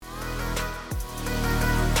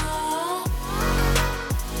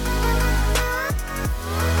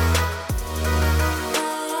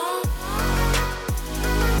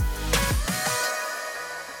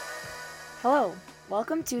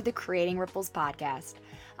welcome to the Creating Ripples podcast.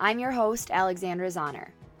 I'm your host, Alexandra Zahner.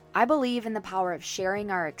 I believe in the power of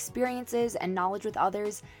sharing our experiences and knowledge with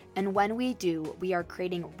others, and when we do, we are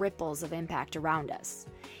creating ripples of impact around us.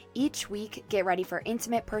 Each week, get ready for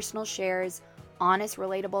intimate personal shares, honest,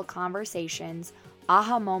 relatable conversations,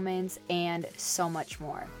 aha moments, and so much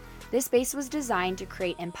more. This space was designed to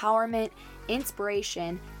create empowerment,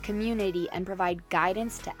 inspiration, community, and provide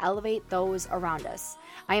guidance to elevate those around us.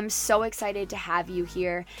 I am so excited to have you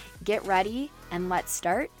here. Get ready and let's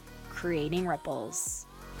start creating ripples.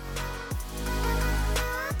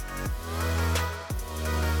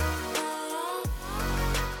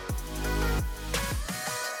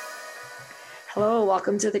 Hello,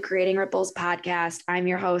 welcome to the Creating Ripples podcast. I'm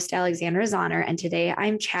your host, Alexandra Zahner, and today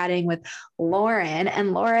I'm chatting with Lauren.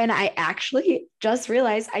 And Lauren, I actually just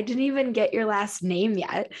realized I didn't even get your last name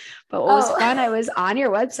yet, but what was fun, I was on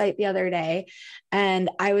your website the other day, and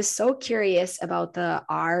I was so curious about the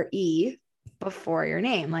R-E before your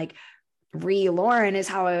name. Like, Lauren is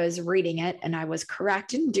how I was reading it, and I was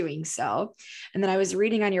correct in doing so. And then I was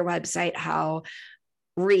reading on your website how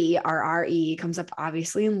R-E comes up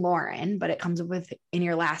obviously in Lauren, but it comes up with in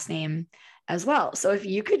your last name as well. So if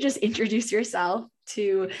you could just introduce yourself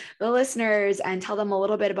to the listeners and tell them a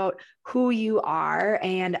little bit about who you are.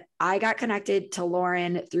 And I got connected to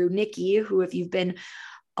Lauren through Nikki, who, if you've been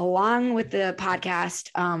along with the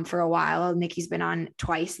podcast for a while, Nikki's been on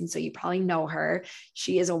twice, and so you probably know her.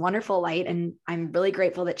 She is a wonderful light, and I'm really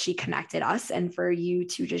grateful that she connected us and for you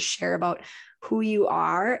to just share about who you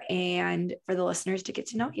are and for the listeners to get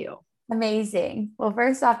to know you. Amazing. Well,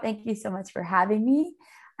 first off, thank you so much for having me.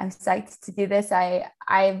 I'm psyched to do this. I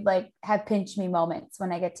have pinch me moments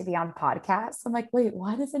when I get to be on podcasts. I'm like, wait,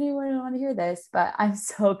 why does anyone want to hear this? But I'm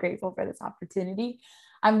so grateful for this opportunity.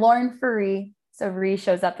 I'm Lauren Furey. So Ree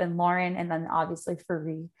shows up in Lauren, and then obviously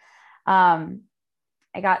Furey.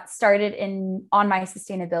 I got started on my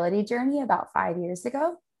sustainability journey about 5 years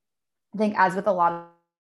ago. I think, as with a lot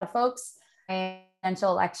of folks,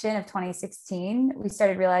 presidential election of 2016, we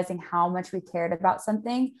started realizing how much we cared about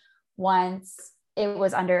something once it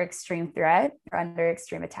was under extreme threat or under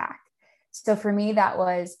extreme attack. So for me, that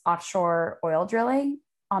was offshore oil drilling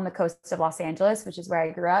on the coast of Los Angeles, which is where I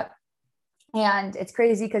grew up. And it's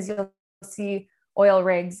crazy because you'll see oil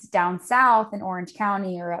rigs down south in Orange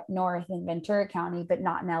County or up north in Ventura County, but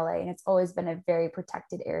not in LA. And it's always been a very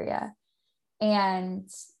protected area. And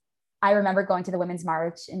I remember going to the Women's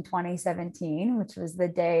March in 2017, which was the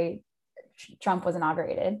day Trump was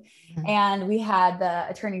inaugurated. Mm-hmm. And we had the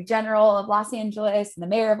Attorney General of Los Angeles and the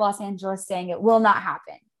Mayor of Los Angeles saying it will not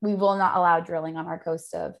happen. We will not allow drilling on our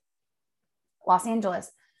coast of Los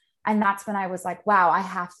Angeles. And that's when I was like, wow, I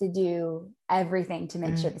have to do everything to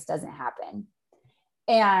make sure this doesn't happen.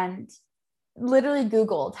 And literally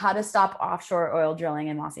Googled how to stop offshore oil drilling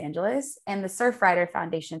in Los Angeles. And the Surfrider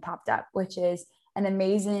Foundation popped up, which is an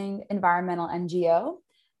amazing environmental NGO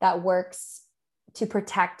that works to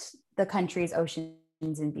protect the country's oceans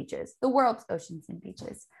and beaches, the world's oceans and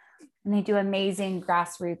beaches. And they do amazing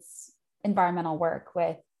grassroots environmental work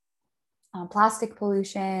with plastic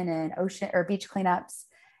pollution and ocean or beach cleanups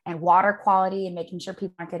and water quality, and making sure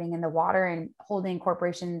people aren't getting in the water, and holding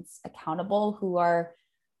corporations accountable who are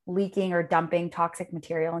leaking or dumping toxic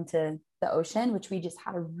material into the ocean, which we just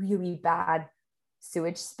had a really bad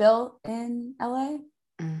sewage spill in LA.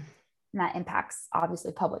 And that impacts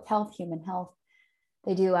obviously public health, human health.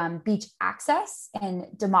 They do beach access and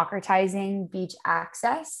democratizing beach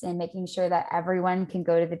access and making sure that everyone can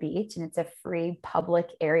go to the beach and it's a free public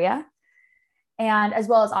area. And as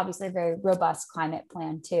well as obviously a very robust climate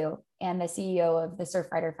plan too. And the CEO of the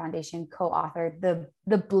Surfrider Foundation co-authored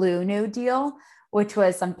the Blue New Deal, which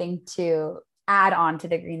was something to add on to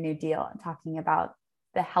the Green New Deal, and talking about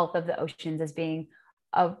the health of the oceans as being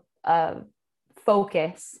a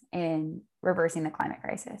focus in reversing the climate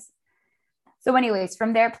crisis. So anyways,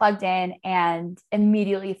 from there, plugged in and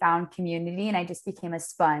immediately found community, and I just became a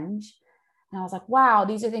sponge. And I was like, wow,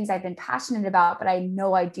 these are things I've been passionate about, but I had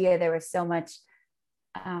no idea there was so much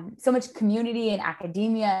community and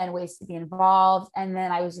academia and ways to be involved. And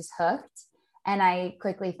then I was just hooked, and I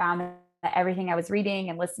quickly found that everything I was reading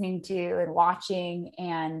and listening to and watching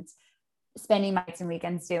and spending my nights and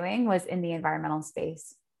weekends doing was in the environmental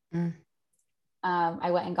space.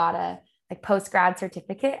 I went and got a post-grad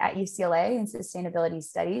certificate at UCLA in sustainability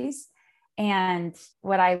studies. And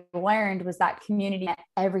what I learned was that community meant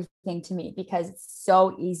everything to me, because it's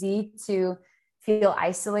so easy to feel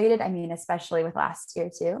isolated. I mean, especially with last year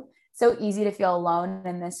too. So easy to feel alone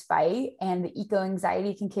in this fight, and the eco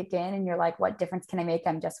anxiety can kick in, and you're like, what difference can I make?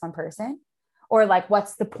 I'm just one person. Or like,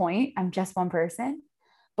 what's the point? I'm just one person.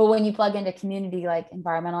 But when you plug into community, like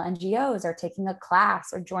environmental NGOs or taking a class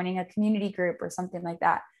or joining a community group or something like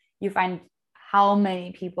that, you find how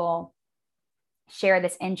many people share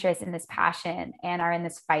this interest and this passion and are in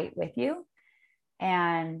this fight with you.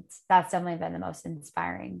 And that's definitely been the most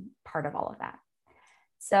inspiring part of all of that.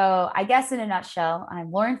 So I guess in a nutshell,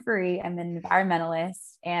 I'm Lauren Furey. I'm an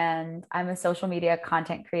environmentalist and I'm a social media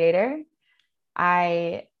content creator.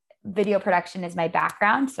 Video production is my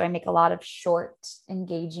background. So I make a lot of short,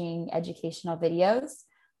 engaging, educational videos,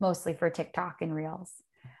 mostly for TikTok and Reels.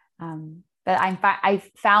 But I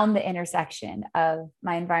found the intersection of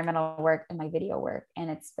my environmental work and my video work,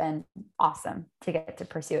 and it's been awesome to get to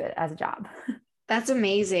pursue it as a job. That's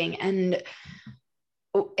amazing. And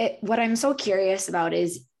what I'm so curious about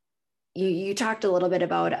is you talked a little bit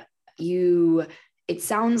about it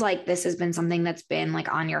sounds like this has been something that's been like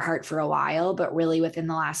on your heart for a while, but really within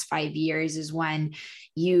the last 5 years is when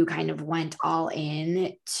you kind of went all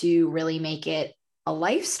in to really make it a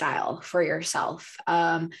lifestyle for yourself,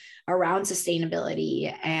 around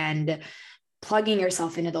sustainability and plugging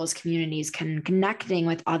yourself into those communities, connecting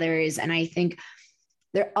with others. And I think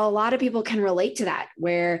a lot of people can relate to that,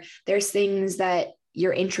 where there's things that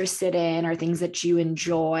you're interested in or things that you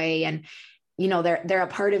enjoy, and they're a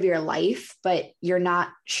part of your life, but you're not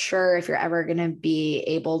sure if you're ever going to be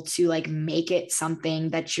able to like make it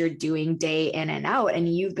something that you're doing day in and out. And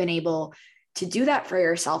you've been able to do that for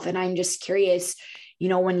yourself. And I'm just curious,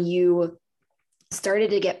 when you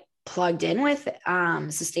started to get plugged in with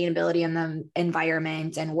sustainability and the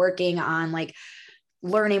environment and working on like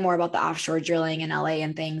learning more about the offshore drilling in LA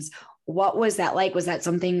and things, what was that like? Was that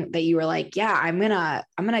something that you were like, yeah, I'm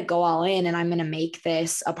gonna go all in and I'm gonna make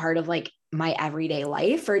this a part of like my everyday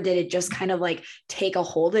life? Or did it just kind of like take a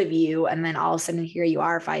hold of you and then all of a sudden here you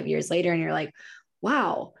are 5 years later and you're like,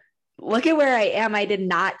 wow, look at where I am. I did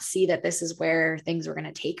not see that this is where things were going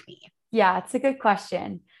to take me. Yeah, it's a good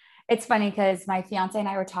question. It's funny because my fiance and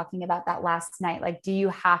I were talking about that last night. Like, do you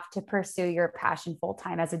have to pursue your passion full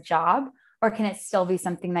time as a job, or can it still be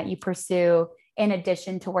something that you pursue in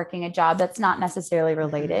addition to working a job that's not necessarily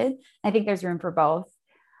related? I think there's room for both.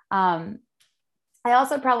 I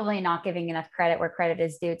also probably not giving enough credit where credit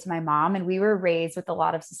is due to my mom. And we were raised with a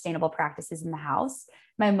lot of sustainable practices in the house.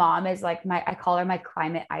 My mom is like I call her my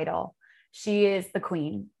climate idol. She is the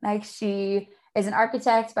queen. Like, she is an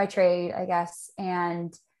architect by trade, I guess,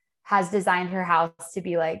 and has designed her house to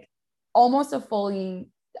be like almost a fully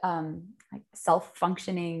like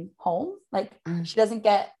self-functioning home. Like, she doesn't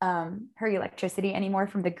get her electricity anymore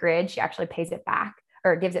from the grid. She actually pays it back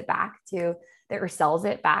or gives it back to or sells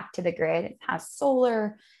it back to the grid. It has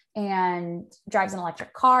solar and drives an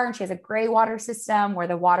electric car. And she has a gray water system where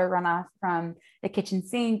the water runoff from the kitchen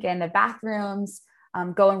sink and the bathrooms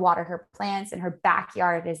go and water her plants. And her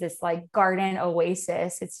backyard is this like garden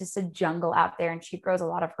oasis. It's just a jungle out there. And she grows a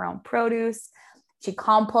lot of her own produce. She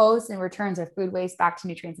composts and returns her food waste back to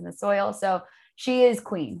nutrients in the soil. So she is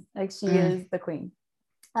queen. Like, she is the queen.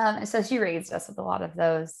 So she raised us with a lot of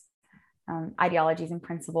those ideologies and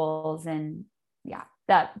principles. And yeah,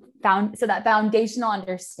 that foundational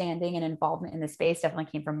understanding and involvement in the space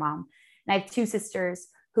definitely came from mom. And I have two sisters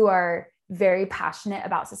who are very passionate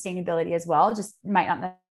about sustainability as well, just might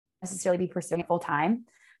not necessarily be pursuing it full time.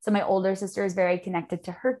 So my older sister is very connected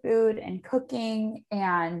to her food and cooking,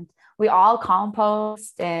 and we all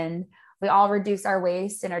compost and we all reduce our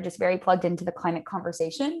waste and are just very plugged into the climate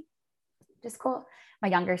conversation. Just cool. My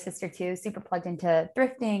younger sister too, super plugged into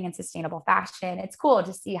thrifting and sustainable fashion. It's cool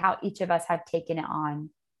to see how each of us have taken it on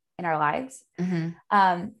in our lives.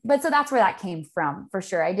 But so that's where that came from, for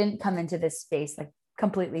sure. I didn't come into this space like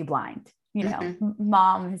completely blind.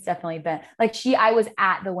 Mom has definitely been like, I was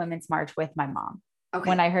at the Women's March with my mom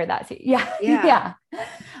when I heard that too. Yeah.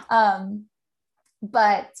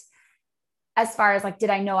 But as far as like, did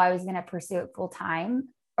I know I was going to pursue it full time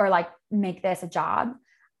or like make this a job?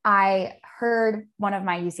 I heard one of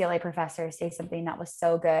my UCLA professors say something that was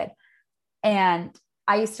so good. And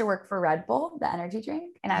I used to work for Red Bull, the energy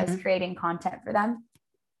drink, and I was creating content for them.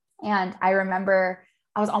 And I remember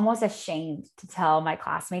I was almost ashamed to tell my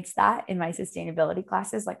classmates that in my sustainability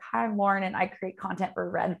classes, like, hi, I'm Lauren and I create content for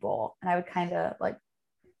Red Bull. And I would kind of like,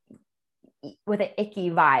 with an icky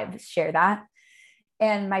vibe, share that.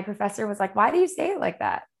 And my professor was like, why do you say it like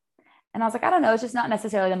that? And I was like, I don't know. It's just not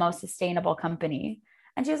necessarily the most sustainable company.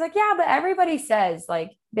 And she was like, yeah, but everybody says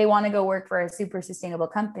like they want to go work for a super sustainable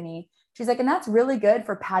company. She's like, and that's really good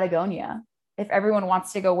for Patagonia. If everyone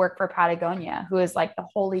wants to go work for Patagonia, who is like the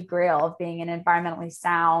holy grail of being an environmentally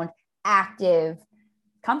sound, active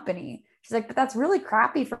company. She's like, but that's really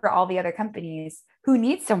crappy for all the other companies who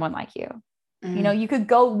need someone like you. You know, you could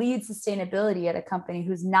go lead sustainability at a company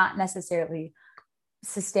who's not necessarily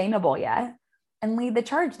sustainable yet and lead the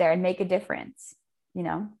charge there and make a difference, you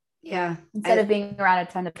know? Yeah. Instead of being around a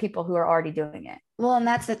ton of people who are already doing it. Well, and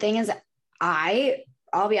that's the thing is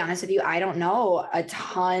I'll be honest with you, I don't know a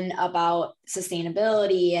ton about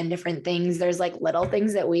sustainability and different things. There's like little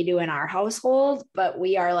things that we do in our household, but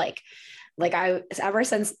we are like I, ever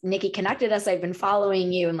since Nikki connected us, I've been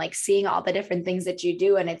following you and like seeing all the different things that you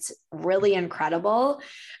do. And it's really incredible.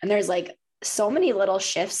 And there's like so many little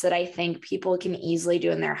shifts that I think people can easily do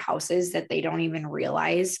in their houses that they don't even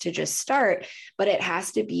realize to just start. But it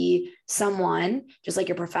has to be someone, just like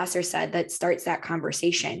your professor said, that starts that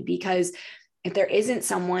conversation. Because if there isn't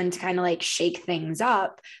someone to kind of like shake things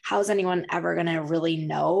up, how's anyone ever going to really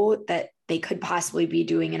know that they could possibly be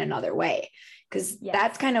doing it another way? Because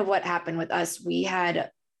that's kind of what happened with us. We had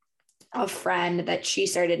a friend that she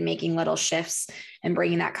started making little shifts and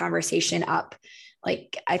bringing that conversation up.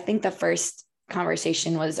 Like, I think the first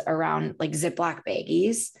conversation was around like Ziploc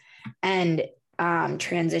baggies and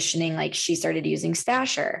transitioning, like she started using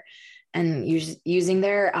Stasher and using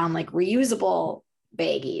their like reusable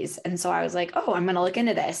baggies. And so I was like, oh, I'm going to look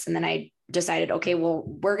into this. And then I decided, okay, well,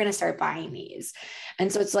 we're going to start buying these. And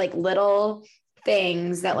so it's like little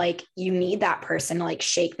things that like you need that person to like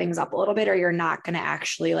shake things up a little bit, or you're not going to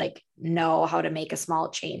actually like know how to make a small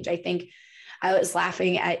change. I think I was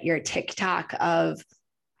laughing at your TikTok of,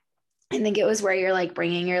 I think it was where you're like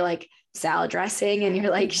bringing your like salad dressing and you're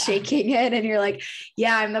like shaking it and you're like,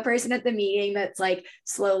 yeah, I'm the person at the meeting that's like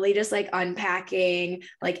slowly just like unpacking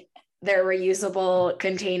like their reusable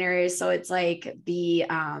containers. So it's like the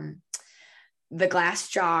glass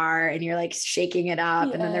jar and you're like shaking it up.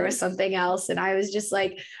 Yes. And then there was something else. And I was just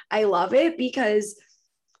like, I love it because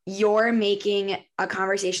you're making a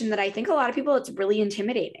conversation that I think a lot of people, it's really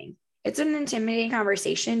intimidating. It's an intimidating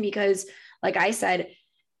conversation because like I said,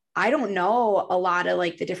 I don't know a lot of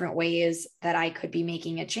like the different ways that I could be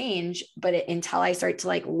making a change, but until I start to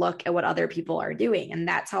like look at what other people are doing, and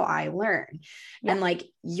that's how I learn. Yeah. And like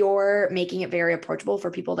you're making it very approachable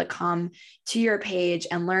for people to come to your page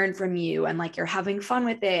and learn from you, and like you're having fun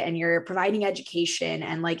with it and you're providing education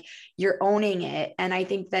and like you're owning it. And I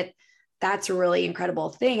think that that's a really incredible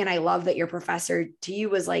thing. And I love that your professor to you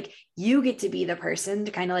was like, you get to be the person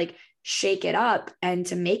to kind of like shake it up and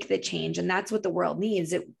to make the change. And that's what the world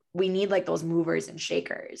needs. We need like those movers and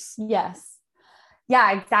shakers. Yes.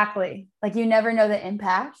 Yeah, exactly. Like you never know the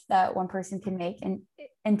impact that one person can make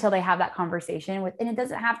until they have that conversation with, and it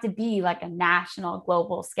doesn't have to be like a national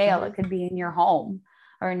global scale. Mm-hmm. It could be in your home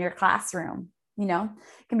or in your classroom, you know,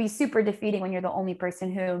 it can be super defeating when you're the only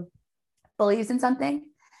person who believes in something.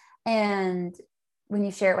 And when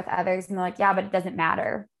you share it with others and they're like, yeah, but it doesn't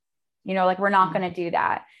matter, you know, like we're not going to do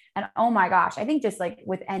that. And oh my gosh, I think just like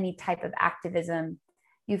with any type of activism,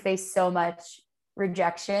 you face so much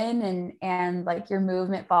rejection and like your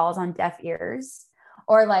movement falls on deaf ears.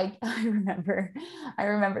 Or like, I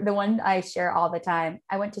remember the one I share all the time.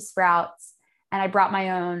 I went to Sprouts and I brought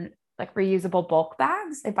my own like reusable bulk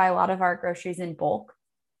bags. They buy a lot of our groceries in bulk,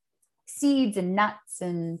 seeds and nuts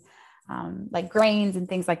and like grains and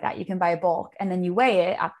things like that. You can buy a bulk and then you weigh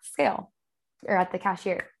it at the scale or at the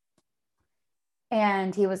cashier.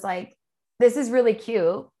 And he was like, this is really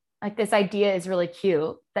cute. Like this idea is really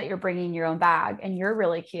cute that you're bringing your own bag and you're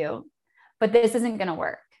really cute, but this isn't going to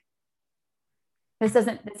work. This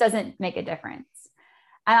doesn't make a difference.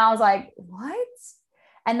 And I was like, what?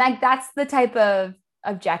 And like, that's the type of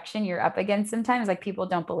objection you're up against sometimes. Like people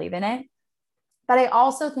don't believe in it. But I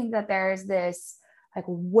also think that there's this like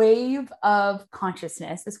wave of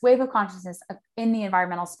consciousness in the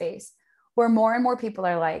environmental space where more and more people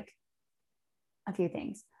are like a few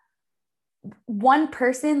things. One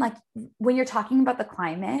person, like when you're talking about the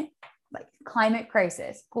climate, like climate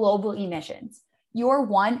crisis, global emissions, your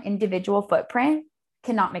one individual footprint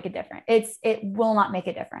cannot make a difference. It will not make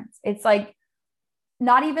a difference. It's like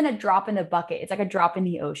not even a drop in the bucket. It's like a drop in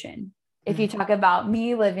the ocean. If you talk about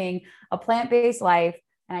me living a plant-based life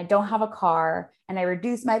and I don't have a car and I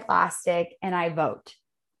reduce my plastic and I vote,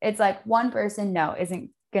 it's like one person, no, isn't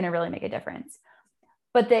going to really make a difference.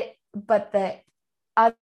 But the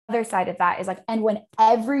other side of that is like, and when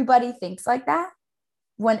everybody thinks like that,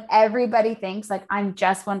 when everybody thinks like I'm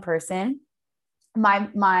just one person,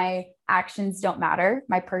 my actions don't matter,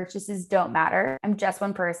 my purchases don't matter, I'm just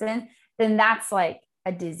one person, then that's like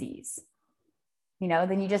a disease. You know,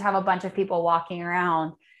 then you just have a bunch of people walking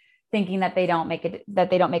around thinking that they don't make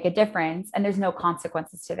a difference and there's no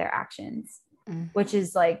consequences to their actions, which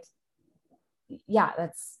is like, yeah,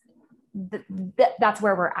 that's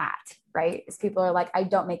where we're at, right? Is people are like, I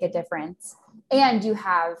don't make a difference And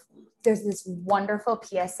there's this wonderful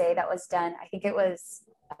PSA that was done. I think it was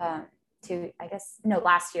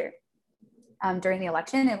last year during the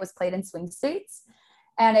election. It was played in swing states,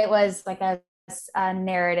 and it was like a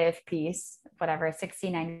narrative piece, whatever,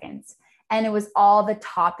 69 seconds. And it was all the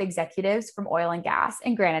top executives from oil and gas.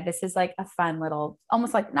 And granted, this is like a fun little,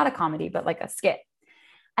 almost like not a comedy, but like a skit.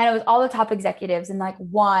 And it was all the top executives. And like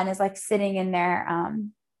one is like sitting in their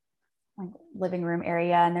like living room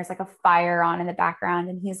area, and there's like a fire on in the background.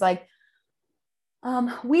 And he's like,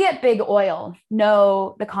 we at Big Oil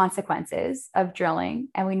know the consequences of drilling,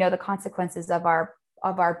 and we know the consequences of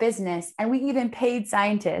our business. And we even paid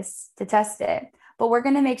scientists to test it, but we're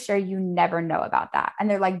going to make sure you never know about that. And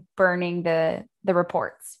they're like burning the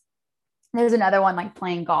reports. There's another one like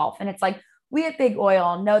playing golf, and it's like, we at Big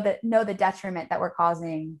Oil know the detriment that we're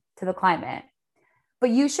causing to the climate,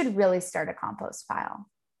 but you should really start a compost pile.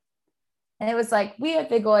 And it was like, we at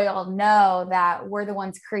Big Oil know that we're the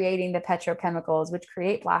ones creating the petrochemicals, which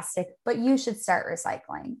create plastic, but you should start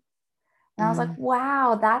recycling. And I was like,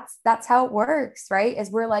 wow, that's how it works, right? Is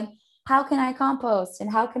we're like, how can I compost,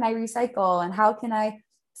 and how can I recycle, and how can I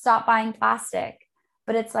stop buying plastic?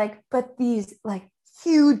 But it's like, but these like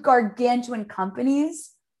huge gargantuan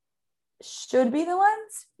companies should be the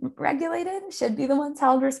ones regulated, should be the ones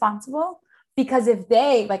held responsible. Because if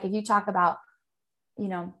you talk about,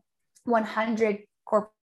 100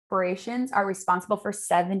 corporations are responsible for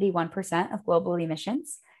 71% of global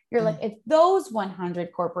emissions. You're like, if those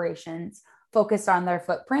 100 corporations focused on their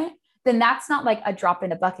footprint, then that's not like a drop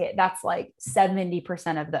in a bucket. That's like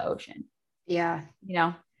 70% of the ocean. Yeah.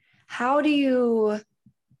 How do you,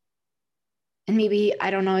 and maybe, I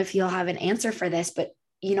don't know if you'll have an answer for this, but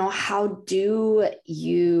how do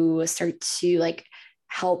you start to like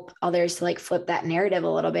help others to like flip that narrative a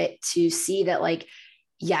little bit, to see that like,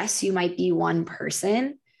 yes, you might be one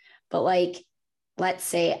person, but like, let's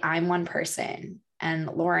say I'm one person and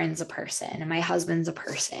Lauren's a person and my husband's a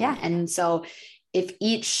person. Yeah. And so if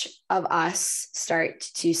each of us start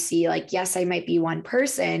to see like, yes, I might be one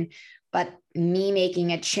person, but me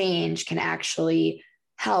making a change can actually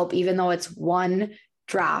help, even though it's one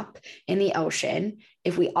drop in the ocean.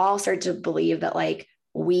 If we all start to believe that like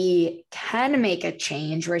we can make a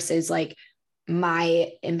change versus like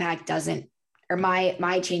my impact doesn't, or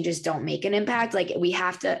my changes don't make an impact. Like we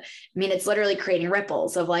have to, it's literally creating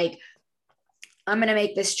ripples of like, I'm going to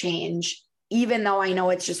make this change, even though I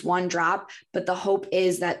know it's just one drop, but the hope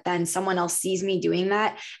is that then someone else sees me doing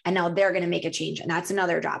that, and now they're going to make a change, and that's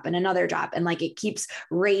another drop and another drop. And like, it keeps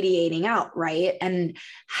radiating out. Right. And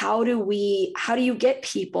how do you get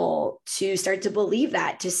people to start to believe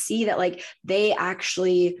that, to see that like they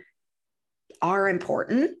actually are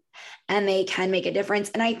important and they can make a difference?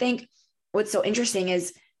 And I think what's so interesting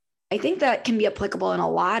is I think that can be applicable in a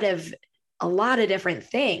lot of different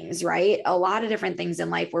things, right? A lot of different things in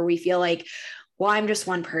life where we feel like, well, I'm just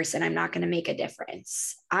one person, I'm not going to make a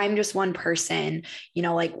difference. I'm just one person,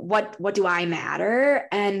 like what do I matter?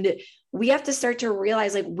 And we have to start to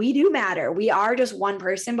realize like we do matter. We are just one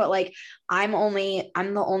person, but like I'm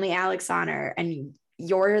the only Alex Honor, and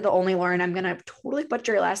you're the only Lauren. I'm going to totally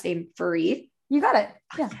butcher your last name, Fareed. You got it.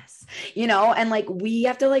 Yeah. Yes. And like, we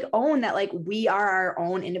have to like own that, like we are our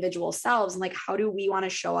own individual selves. And like, how do we want to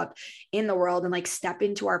show up in the world and like step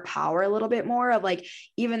into our power a little bit more of like,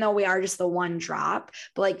 even though we are just the one drop,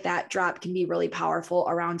 but like that drop can be really powerful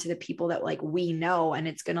around to the people that like we know. And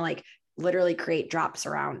it's going to like literally create drops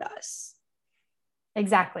around us.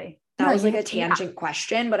 Exactly. That was like a tangent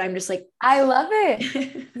question, but I'm just like, I love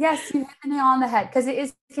it. Yes. You hit the nail on the head, because it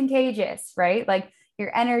is contagious, right? Like,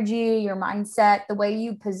 your energy, your mindset, the way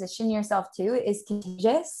you position yourself too is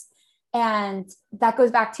contagious. And that goes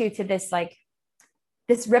back to this, like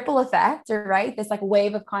this ripple effect, or right. This like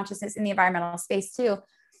wave of consciousness in the environmental space too,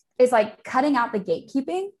 is like cutting out the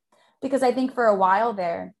gatekeeping. Because I think for a while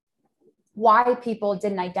there, why people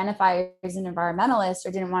didn't identify as an environmentalist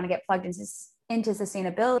or didn't want to get plugged into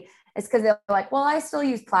sustainability is because they're like, well, I still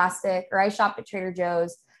use plastic, or I shop at Trader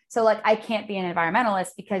Joe's, so like, I can't be an environmentalist,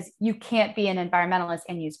 because you can't be an environmentalist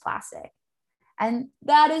and use plastic. And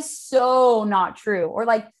that is so not true. Or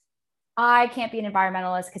like, I can't be an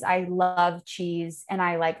environmentalist because I love cheese and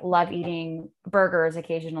I like love eating burgers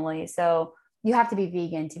occasionally. So you have to be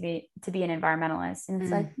vegan to be an environmentalist. And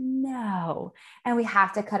it's like, no. And we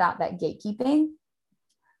have to cut out that gatekeeping.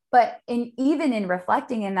 But even in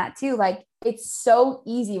reflecting in that too, like it's so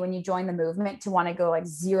easy when you join the movement to want to go like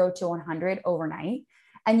 0 to 100 overnight.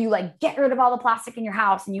 And you like get rid of all the plastic in your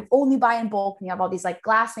house, and you only buy in bulk, and you have all these like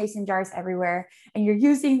glass mason jars everywhere, and you're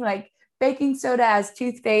using like baking soda as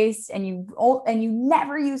toothpaste, and you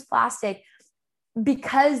never use plastic,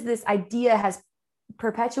 because this idea has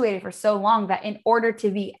perpetuated for so long that in order to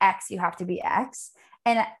be X, you have to be X.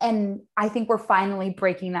 And I think we're finally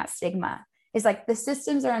breaking that stigma. It's like the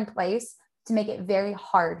systems are in place to make it very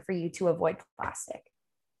hard for you to avoid plastic.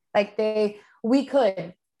 Like we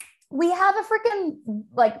have a freaking,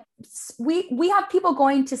 like, we have people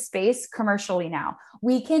going to space commercially now.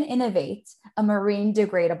 We can innovate a marine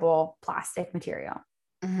degradable plastic material.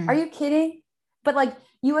 Mm-hmm. Are you kidding? But like,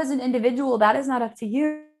 you as an individual, that is not up to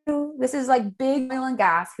you. This is like big oil and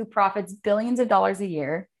gas who profits billions of dollars a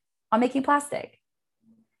year on making plastic.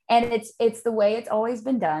 And it's the way it's always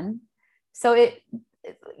been done. So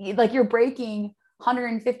like, you're breaking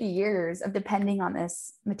 150 years of depending on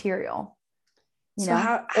this material,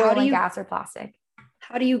 how oil and gas or plastic.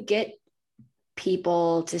 How do you get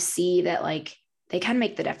people to see that like they can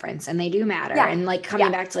make the difference and they do matter? Yeah. And like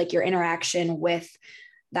coming back to like your interaction with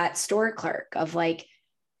that store clerk of like,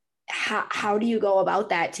 how do you go about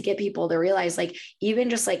that to get people to realize like even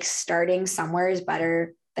just like starting somewhere is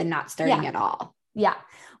better than not starting at all? Yeah.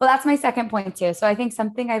 Well, that's my second point too. So I think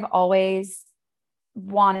something I've always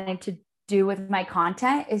wanted to do with my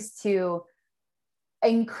content is to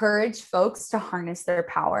encourage folks to harness their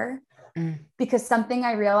power. Because something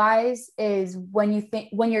I realize is when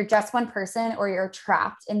you're just one person or you're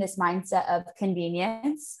trapped in this mindset of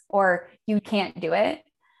convenience or you can't do it,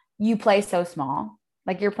 you play so small.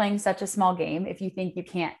 Like, you're playing such a small game if you think you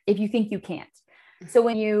can't. So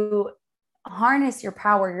when you harness your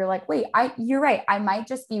power, you're like, wait, you're right. I might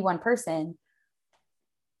just be one person.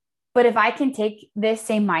 But if I can take this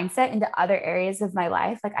same mindset into other areas of my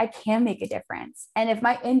life, like, I can make a difference. And if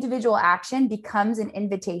my individual action becomes an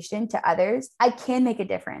invitation to others, I can make a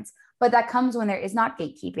difference. But that comes when there is not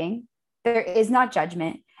gatekeeping, there is not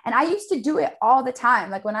judgment. And I used to do it all the time.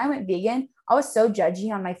 Like, when I went vegan, I was so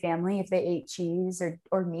judgy on my family if they ate cheese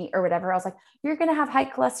or meat or whatever. I was like, you're going to have high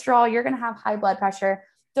cholesterol. You're going to have high blood pressure.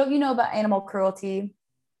 Don't you know about animal cruelty?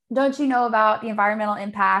 Don't you know about the environmental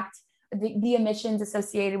impact, the emissions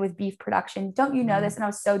associated with beef production? Don't you know this? And I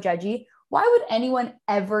was so judgy. Why would anyone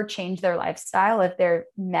ever change their lifestyle if they're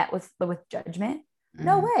met with judgment?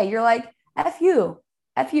 No way. You're like, F you,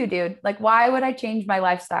 dude. Like, why would I change my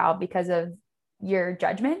lifestyle because of your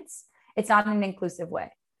judgments? It's not in an inclusive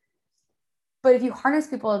way. But if you harness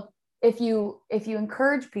people, if you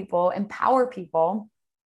encourage people, empower people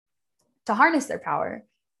to harness their power,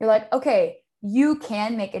 you're like, okay, you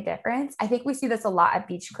can make a difference. I think we see this a lot at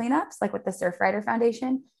beach cleanups, like with the Surfrider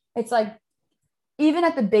Foundation. It's like, even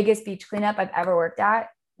at the biggest beach cleanup I've ever worked at,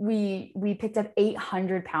 we picked up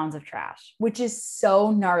 800 pounds of trash, which is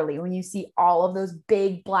so gnarly when you see all of those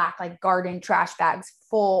big black, like, garden trash bags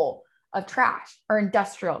full of trash, or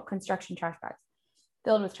industrial construction trash bags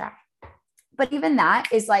filled with trash. But even that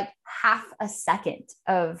is like half a second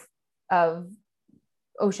of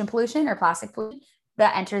ocean pollution or plastic pollution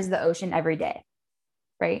that enters the ocean every day,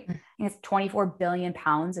 right? And it's 24 billion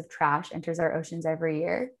pounds of trash enters our oceans every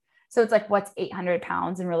year. So it's like, what's 800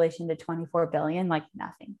 pounds in relation to 24 billion? Like,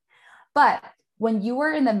 nothing. But when you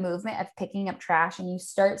are in the movement of picking up trash and you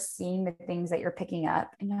start seeing the things that you're picking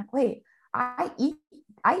up and you're like, wait, I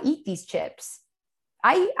eat these chips.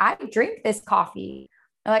 I drink this coffee.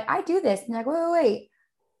 Like, I do this. And you're like, wait.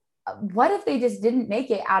 What if they just didn't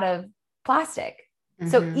make it out of plastic?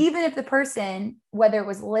 So even if the person, whether it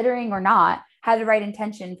was littering or not, had the right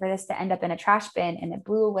intention for this to end up in a trash bin and it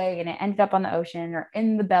blew away and it ended up on the ocean or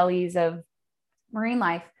in the bellies of marine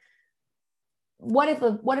life, what if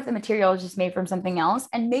the material is just made from something else?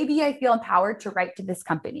 And maybe I feel empowered to write to this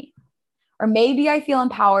company, or maybe I feel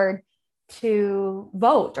empowered to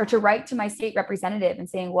vote or to write to my state representative and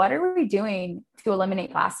saying, what are we doing to eliminate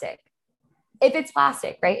plastic? If it's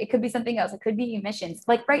plastic, right? It could be something else. It could be emissions.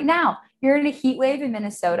 Like, right now, you're in a heat wave in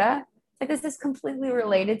Minnesota. Like, this is completely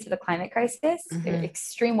related to the climate crisis.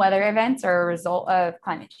 Extreme weather events are a result of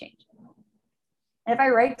climate change. And if I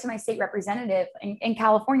write to my state representative in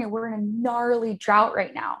California, we're in a gnarly drought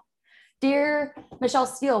right now. Dear Michelle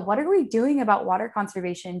Steele, what are we doing about water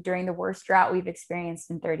conservation during the worst drought we've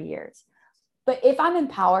experienced in 30 years? But if I'm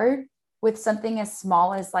empowered with something as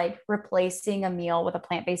small as like replacing a meal with a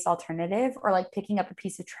plant-based alternative, or like picking up a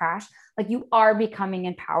piece of trash, like, you are becoming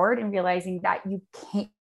empowered and realizing that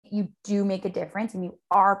you do make a difference and you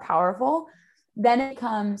are powerful. Then it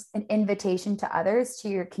becomes an invitation to others, to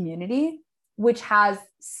your community, which has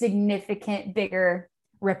significant bigger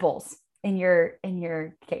ripples in your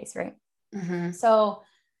case, right? So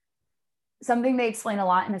something they explain a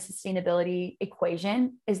lot in the sustainability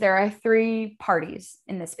equation is there are three parties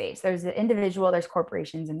in the space. There's the individual, there's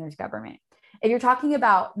corporations, and there's government. If you're talking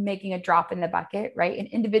about making a drop in the bucket, right? An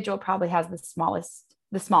individual probably has the smallest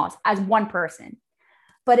as one person.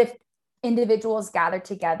 But if individuals gather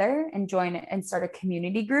together and join and start a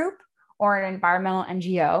community group or an environmental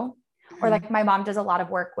NGO, or like my mom does a lot of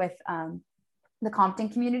work with the Compton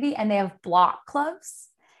community, and they have block clubs.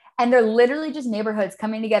 And they're literally just neighborhoods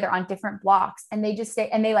coming together on different blocks. And they just say,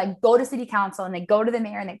 and they like go to city council and they go to the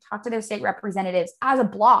mayor and they talk to their state representatives as a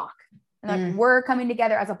block. And like, we're coming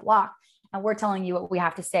together as a block and we're telling you what we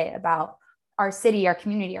have to say about our city, our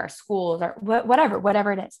community, our schools, or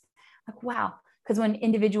whatever it is. Like, wow. Because when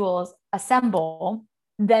individuals assemble,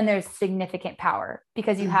 then there's significant power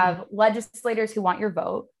because you have legislators who want your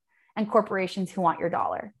vote and corporations who want your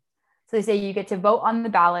dollar. So they say you get to vote on the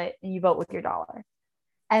ballot and you vote with your dollar.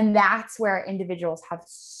 And that's where individuals have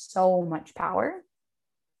so much power.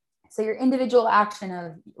 So your individual action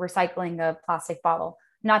of recycling a plastic bottle,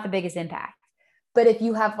 not the biggest impact. But if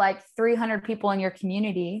you have like 300 people in your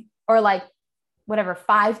community, or like whatever,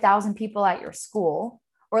 5,000 people at your school,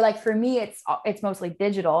 or like for me, it's mostly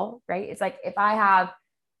digital, right? It's like if I have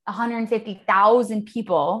 150,000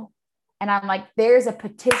 people and I'm like, there's a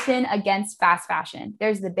petition against fast fashion.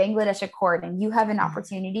 There's the Bangladesh Accord, and you have an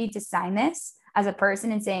opportunity to sign this as a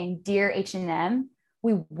person and saying, dear H&M,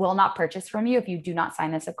 we will not purchase from you if you do not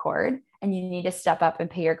sign this accord, and you need to step up and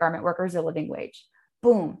pay your garment workers a living wage.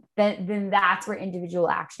 Boom. Then that's where individual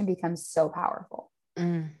action becomes so powerful.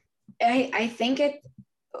 I think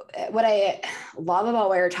what I love about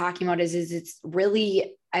what you're talking about is it's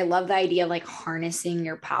really, I love the idea of like harnessing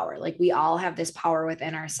your power. Like we all have this power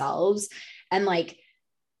within ourselves, and like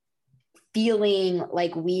feeling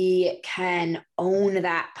like we can own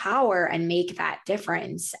that power and make that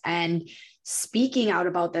difference, and speaking out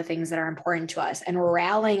about the things that are important to us and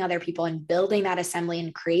rallying other people and building that assembly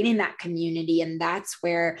and creating that community. And that's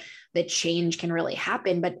where the change can really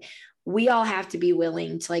happen. But we all have to be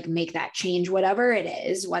willing to like make that change, whatever it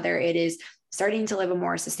is, whether it is starting to live a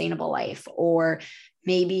more sustainable life, or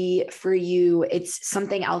maybe for you, it's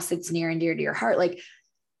something else that's near and dear to your heart. Like,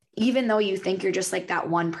 even though you think you're just like that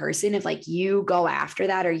one person, if like you go after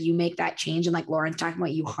that or you make that change, and like Lauren's talking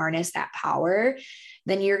about, you harness that power,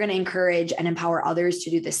 then you're going to encourage and empower others to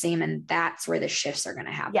do the same. And that's where the shifts are going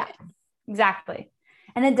to happen. Yeah, exactly.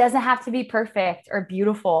 And it doesn't have to be perfect or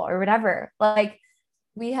beautiful or whatever. Like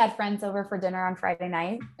we had friends over for dinner on Friday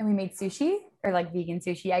night and we made sushi, or like vegan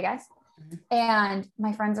sushi, I guess. And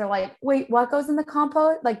my friends are like, wait, what goes in the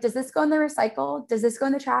compost? Like, does this go in the recycle? Does this go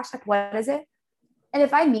in the trash? Like, what is it? And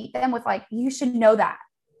if I meet them with like, you should know that.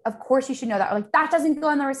 Of course you should know that. Or like, that doesn't go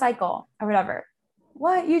in the recycle or whatever.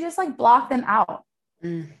 What? You just like block them out.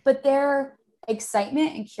 But their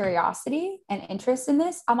excitement and curiosity and interest in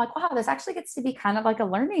this, I'm like, wow, this actually gets to be kind of like a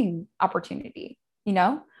learning opportunity, you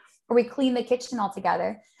know? Or we clean the kitchen all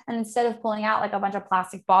together. And instead of pulling out like a bunch of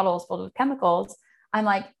plastic bottles filled with chemicals, I'm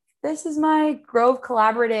like, this is my Grove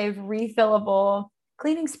Collaborative refillable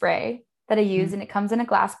cleaning spray that I use, and it comes in a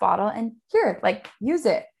glass bottle, and here, like, use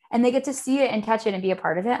it. And they get to see it and touch it and be a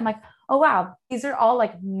part of it. I'm like, oh, wow, these are all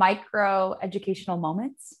like micro educational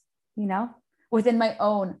moments, you know, within my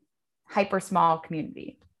own hyper small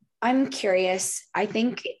community. I'm curious. I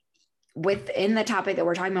think within the topic that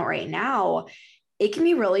we're talking about right now, it can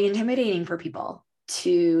be really intimidating for people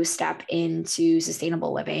to step into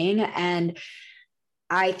sustainable living. And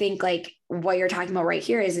I think like what you're talking about right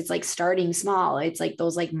here is it's like starting small. It's like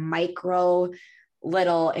those like micro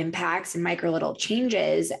little impacts and micro little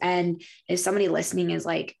changes. And if somebody listening is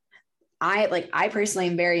like, I personally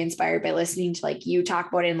am very inspired by listening to like you talk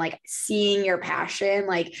about it and like seeing your passion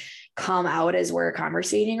like come out as we're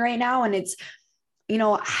conversating right now. And it's, you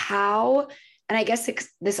know, how, and I guess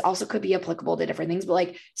this also could be applicable to different things, but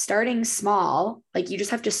like starting small, like you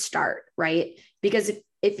just have to start, right? Because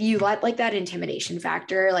if you let like that intimidation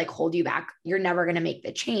factor like hold you back, you're never going to make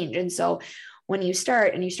the change. And so when you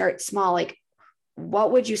start and you start small, like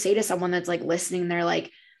what would you say to someone that's like listening? They're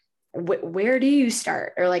like, where do you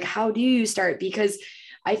start? Or like, how do you start? Because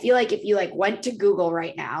I feel like if you like went to Google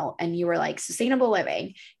right now and you were like sustainable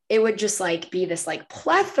living, it would just like be this like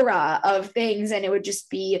plethora of things, and it would just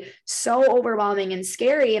be so overwhelming and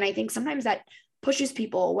scary. And I think sometimes that pushes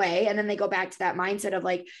people away, and then they go back to that mindset of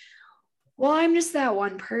like, well, I'm just that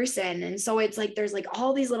one person. And so it's like, there's like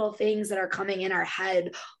all these little things that are coming in our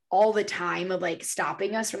head all the time of like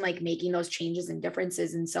stopping us from like making those changes and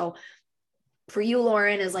differences. And so for you,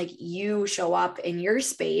 Lauren, is like you show up in your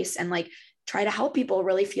space and like try to help people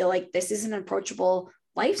really feel like this is an approachable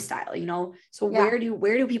lifestyle, you know? So where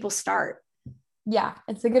do people start? Yeah,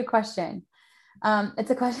 it's a good question. It's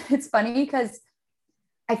a question. It's funny because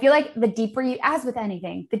I feel like the deeper you, as with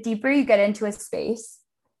anything, the deeper you get into a space,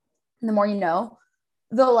 and the more you know,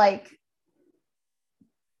 the like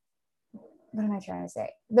what am I trying to say?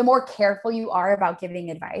 The more careful you are about giving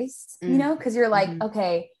advice, you know, because you're like,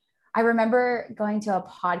 okay, I remember going to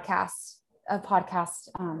a podcast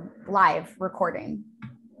live recording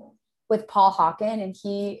with Paul Hawken, and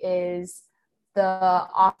he is the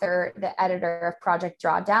author, the editor of Project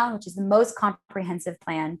Drawdown, which is the most comprehensive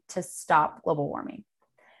plan to stop global warming.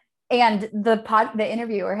 And the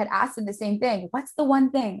interviewer had asked him the same thing. What's the one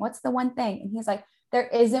thing? What's the one thing? And he's like, there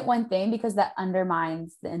isn't one thing, because that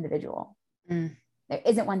undermines the individual. There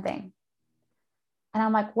isn't one thing. And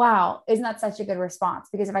I'm like, wow, isn't that such a good response?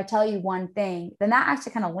 Because if I tell you one thing, then that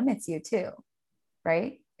actually kind of limits you too,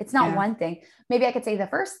 right? It's not one thing. Maybe I could say the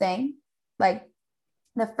first thing, like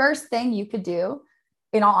the first thing you could do,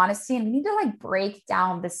 in all honesty, and we need to like break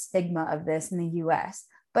down the stigma of this in the US,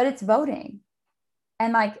 but it's voting.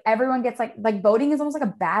 And like everyone gets like voting is almost like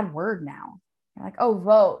a bad word now. You're like, oh,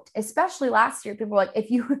 vote. Especially last year, people were like, if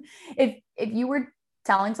you were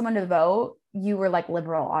telling someone to vote, you were like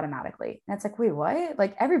liberal automatically. And it's like, wait, what?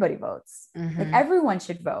 Like everybody votes. Like everyone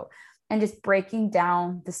should vote. And just breaking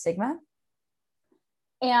down the stigma.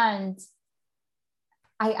 And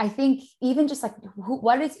I think even just like,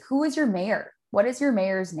 who is your mayor? What is your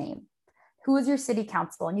mayor's name? Who is your city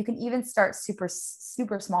council? And you can even start super,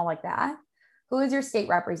 super small like that. Who is your state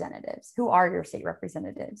representatives? Who are your state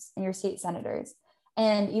representatives and your state senators?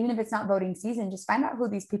 And even if it's not voting season, just find out who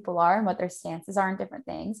these people are and what their stances are on different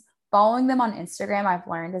things. Following them on Instagram, I've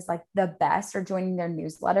learned, is like the best, or joining their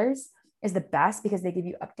newsletters is the best, because they give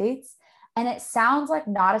you updates. And it sounds like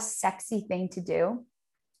not a sexy thing to do.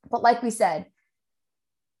 But like we said,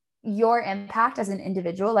 your impact as an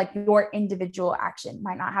individual, like your individual action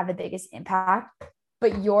might not have the biggest impact,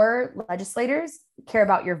 but your legislators care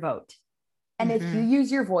about your vote. And if you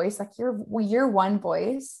use your voice, like your one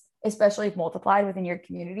voice, especially if multiplied within your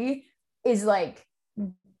community, is like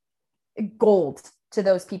gold to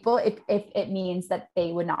those people if it means that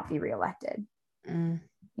they would not be reelected. You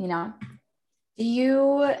know? Do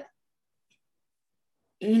you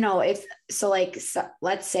know,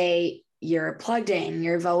 let's say you're plugged in,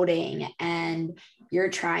 you're voting, and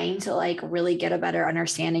you're trying to like really get a better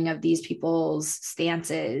understanding of these people's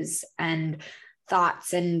stances and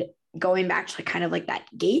thoughts, and going back to kind of like that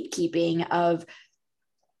gatekeeping of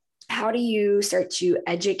how do you start to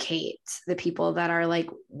educate the people that are like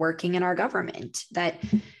working in our government? That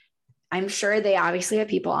I'm sure they obviously have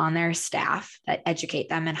people on their staff that educate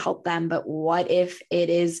them and help them. But what if it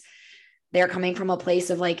is they're coming from a place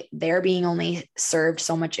of like, they're being only served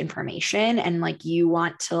so much information, and like you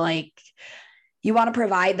want to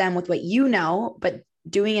provide them with what you know, but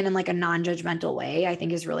doing it in like a non-judgmental way, I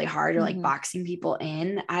think is really hard, or like boxing people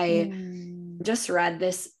in. I just read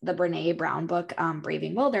the Brene Brown book,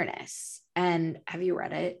 Braving Wilderness. And have you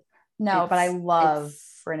read it? No, but I love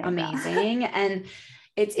Brene Brown. Amazing. And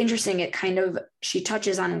it's interesting. She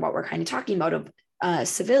touches on what we're kind of talking about of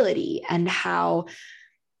civility, and how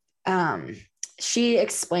she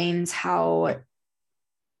explains how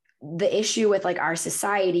the issue with like our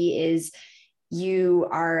society is you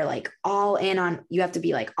are like you have to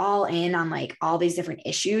be like all in on like all these different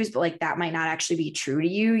issues, but like that might not actually be true to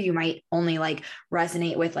you. You might only like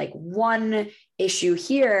resonate with like one issue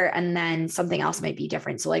here, and then something else might be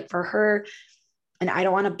different. So like for her, and I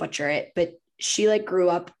don't want to butcher it, but she like grew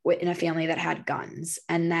up in a family that had guns,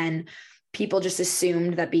 and then people just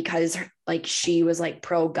assumed that because like she was like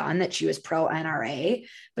pro gun, that she was pro NRA,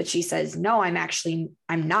 but she says, no, I'm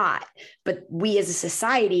not. But we as a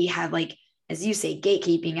society have like, as you say,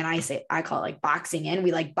 gatekeeping, and I call it like boxing in.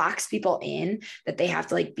 We like box people in that they have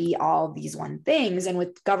to like be all these one things. And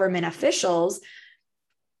with government officials,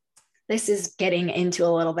 this is getting into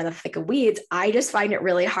a little bit of thick of weeds. I just find it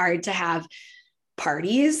really hard to have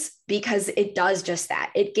parties, because it does just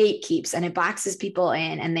that. It gatekeeps and it boxes people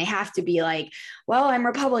in, and they have to be like, well, I'm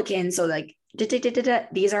Republican, so like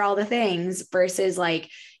these are all the things, versus like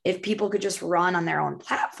if people could just run on their own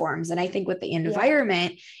platforms. And I think with the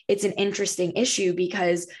environment, it's an interesting issue,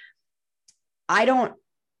 because I don't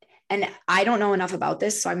know enough about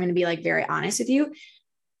this, so I'm going to be like very honest with you.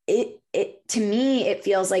 To me, it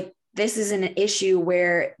feels like this is an issue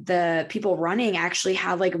where the people running actually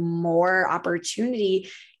have like more opportunity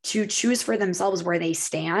to choose for themselves where they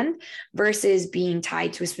stand, versus being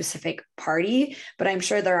tied to a specific party. But I'm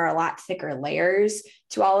sure there are a lot thicker layers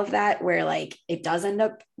to all of that, where like it does end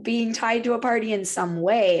up being tied to a party in some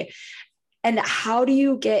way. And how do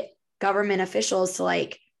you get government officials to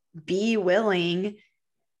like be willing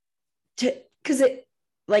to, because it,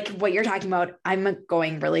 like what you're talking about, I'm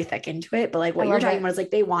going really thick into it, but like what you're talking about is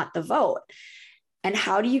like, they want the vote. And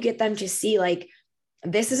how do you get them to see like,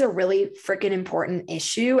 this is a really freaking important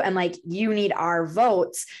issue. And like, you need our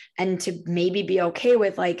votes, and to maybe be okay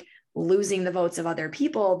with like losing the votes of other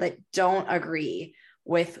people that don't agree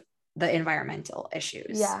with the environmental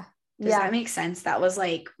issues. Yeah. Does that make sense? That was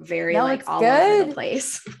like very No, like it's all good. over the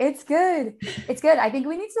place. It's good. It's good. I think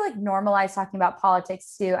we need to like normalize talking about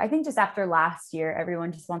politics too. I think just after last year,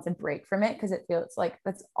 everyone just wants a break from it because it feels like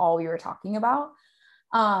that's all we were talking about.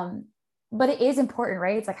 But it is important,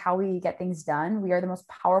 right? It's like how we get things done. We are the most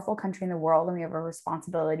powerful country in the world, and we have a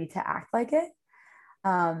responsibility to act like it.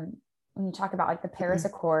 When you talk about like the Paris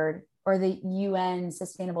Accord or the UN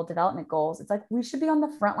Sustainable Development Goals, it's like we should be on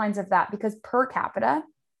the front lines of that, because per capita,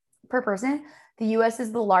 per person, the US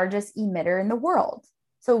is the largest emitter in the world.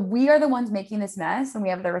 So we are the ones making this mess, and we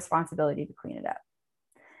have the responsibility to clean it up.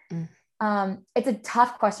 It's a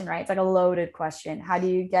tough question, right? It's like a loaded question. How do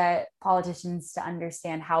you get politicians to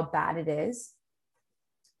understand how bad it is?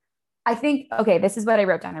 I think, okay, this is what I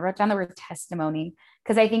wrote down. I wrote down the word testimony,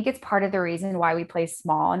 because I think it's part of the reason why we play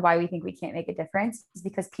small and why we think we can't make a difference, is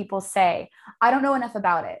because people say, I don't know enough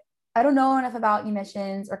about it. I don't know enough about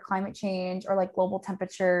emissions or climate change or like global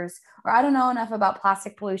temperatures, or I don't know enough about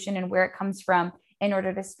plastic pollution and where it comes from in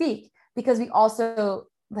order to speak. Because we also,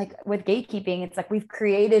 like with gatekeeping, it's like we've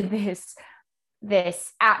created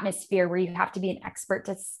this atmosphere where you have to be an expert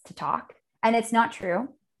to talk, and it's not true.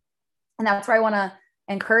 And that's where I want to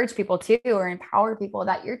encourage people too, or empower people,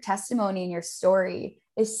 that your testimony and your story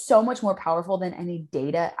is so much more powerful than any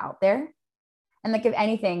data out there. And like, if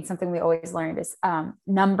anything, something we always learned is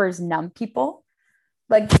numbers numb people.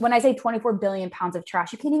 Like when I say 24 billion pounds of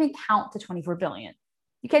trash, you can't even count to 24 billion.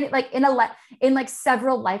 You can't, like in like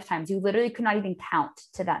several lifetimes, you literally could not even count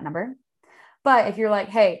to that number. But if you're like,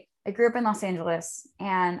 hey, I grew up in Los Angeles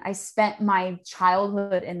and I spent my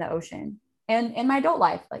childhood in the ocean and in my adult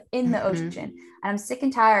life, like in the ocean, and I'm sick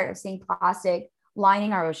and tired of seeing plastic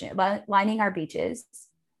lining our ocean, lining our beaches.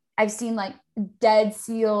 I've seen like dead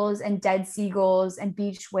seals and dead seagulls and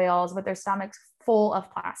beach whales with their stomachs full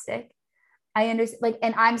of plastic. I understand, like,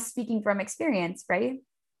 and I'm speaking from experience, right?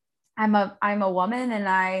 I'm a woman, and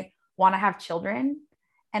I want to have children,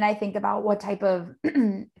 and I think about what type of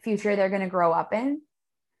future they're going to grow up in,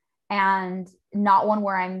 and not one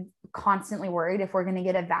where I'm constantly worried if we're going to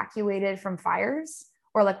get evacuated from fires,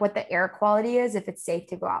 or like what the air quality is, if it's safe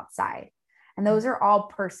to go outside. And those are all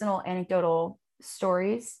personal anecdotal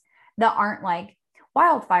stories that aren't like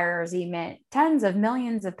wildfires emit tens of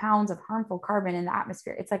millions of pounds of harmful carbon in the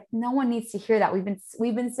atmosphere. It's like, no one needs to hear that.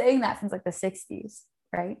 We've been saying that since like the 60s,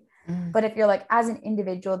 right? But if you're like, as an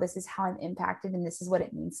individual, this is how I'm impacted and this is what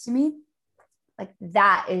it means to me, like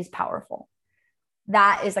that is powerful.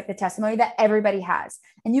 That is like the testimony that everybody has.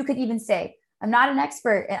 And you could even say, I'm not an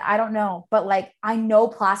expert and I don't know, but like, I know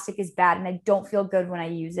plastic is bad and I don't feel good when I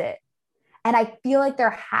use it. And I feel like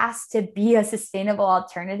there has to be a sustainable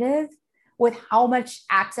alternative with how much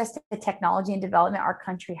access to the technology and development our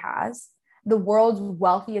country has. The world's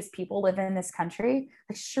wealthiest people live in this country.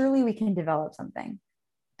 Like, surely we can develop something,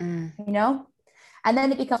 you know? And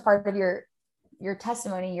then it becomes part of your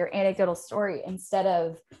testimony, your anecdotal story, instead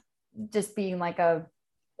of just being like a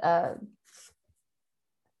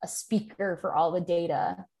speaker for all the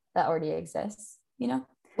data that already exists, you know?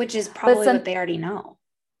 Which is probably what they already know.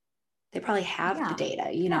 They probably have the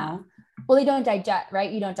data, you know? Well, they don't digest,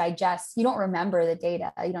 right? You don't remember the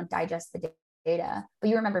data. You don't digest the data, but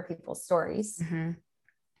you remember people's stories.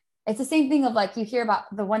 It's the same thing of like, you hear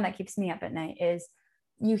about, the one that keeps me up at night is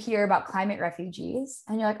you hear about climate refugees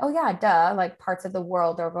and you're like, oh yeah, duh. Like, parts of the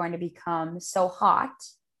world are going to become so hot,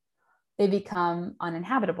 they become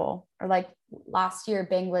uninhabitable. Or like last year,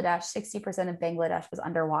 Bangladesh, 60% of Bangladesh was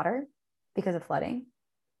underwater because of flooding.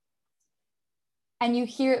 And you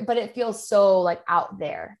hear, but it feels so like out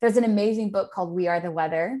there. There's an amazing book called We Are the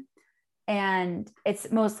Weather. And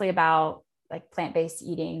it's mostly about like plant-based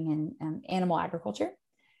eating and animal agriculture.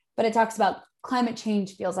 But it talks about climate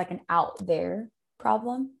change feels like an out there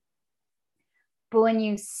problem. But when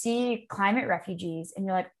you see climate refugees and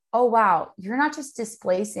you're like, oh, wow, you're not just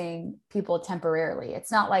displacing people temporarily.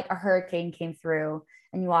 It's not like a hurricane came through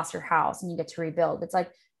and you lost your house and you get to rebuild. It's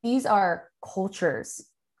like, these are cultures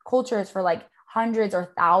for like hundreds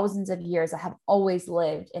or thousands of years that have always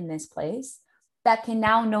lived in this place that can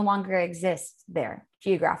now no longer exist there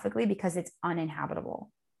geographically because it's uninhabitable.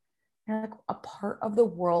 And like, a part of the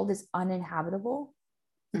world is uninhabitable.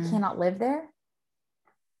 You cannot live there.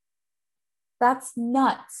 That's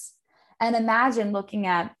nuts. And imagine looking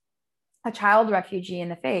at a refugee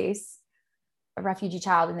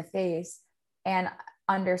child in the face, and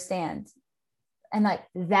understand. And like,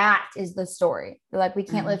 that is the story. They're like, we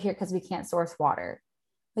can't live here because we can't source water.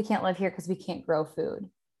 we can't live here because we can't grow food.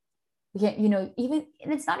 We can't, even,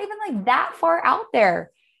 and it's not even like that far out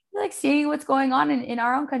there. You're like seeing what's going on in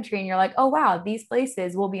our own country. And you're like, oh, wow, these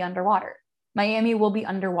places will be underwater. Miami will be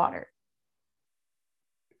underwater,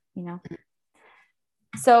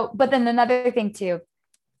 So, but then another thing too,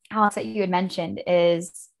 Alex, that you had mentioned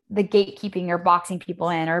is the gatekeeping or boxing people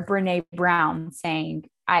in, or Brene Brown saying,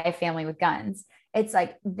 I have family with guns. It's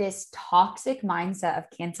like this toxic mindset of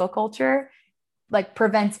cancel culture, like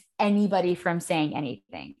prevents anybody from saying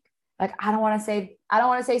anything. Like, I don't want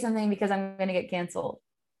to say something because I'm going to get canceled.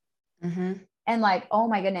 Mm-hmm. And like, oh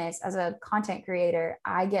my goodness, as a content creator,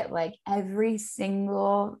 I get like every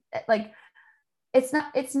single, like, it's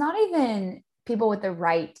not even people with the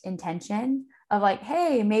right intention of like,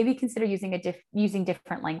 hey, maybe consider using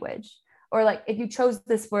different language. Or like, if you chose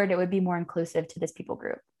this word, it would be more inclusive to this people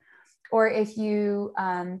group. Or if you,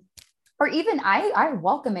 or even I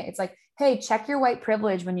welcome it. It's like, hey, check your white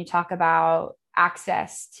privilege when you talk about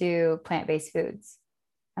access to plant-based foods.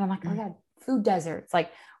 And I'm like, oh God, food deserts.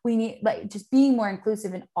 Like, we need, like, just being more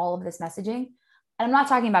inclusive in all of this messaging. And I'm not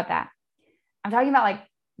talking about that. I'm talking about like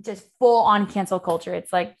just full on cancel culture.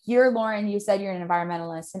 It's like, you're Lauren, you said you're an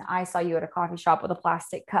environmentalist, and I saw you at a coffee shop with a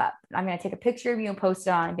plastic cup. I'm going to take a picture of you and post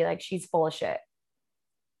it on and be like, she's full of shit.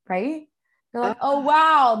 Right? You're like, oh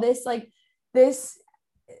wow, this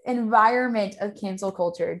environment of cancel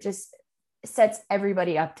culture just sets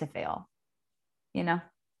everybody up to fail.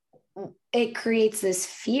 It creates this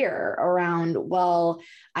fear around, well,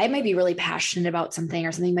 I might be really passionate about something,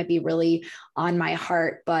 or something might be really on my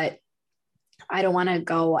heart, but I don't want to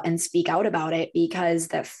go and speak out about it because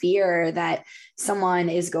the fear that someone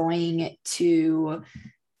is going to,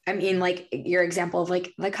 I mean, like your example of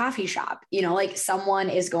like the coffee shop, like someone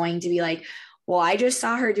is going to be like, well, I just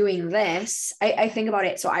saw her doing this. I think about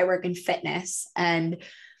it. So I work in fitness, and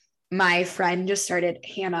my friend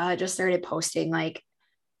Hannah just started posting like,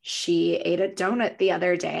 she ate a donut the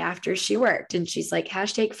other day after she worked, and she's like,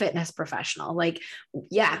 #fitness professional. Like,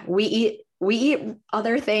 yeah, we eat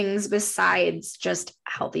other things besides just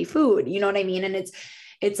healthy food. You know what I mean? And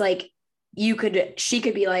it's like, she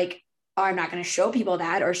could be like, oh, I'm not going to show people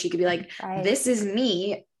that. Or she could be like, right. This is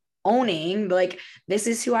me owning, like, this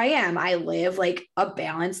is who I am. I live like a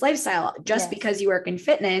balanced lifestyle. Just because you work in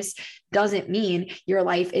fitness doesn't mean your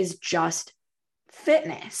life is just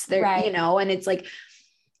fitness there, right. And it's like,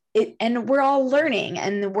 and we're all learning,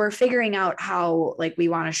 and we're figuring out how like we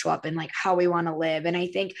want to show up and like how we want to live. And I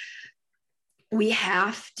think we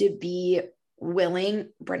have to be willing.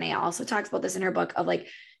 Brene also talks about this in her book, of like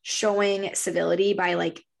showing civility by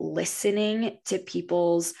like listening to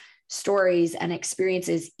people's stories and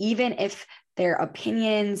experiences, even if their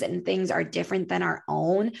opinions and things are different than our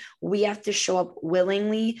own. We have to show up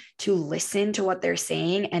willingly to listen to what they're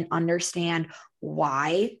saying and understand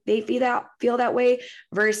why they feel that way,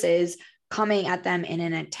 versus coming at them in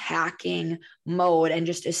an attacking mode and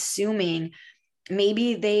just assuming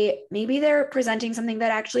maybe they're presenting something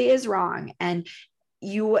that actually is wrong. And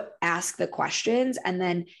you ask the questions and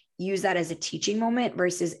then use that as a teaching moment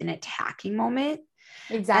versus an attacking moment.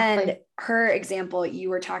 Exactly. And her example, you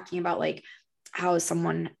were talking about like how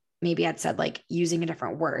someone maybe had said like using a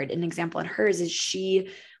different word. An example in hers is she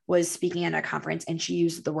was speaking at a conference and she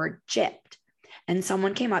used the word gypped. And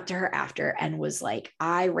someone came up to her after and was like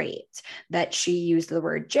irate that she used the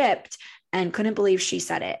word gypped and couldn't believe she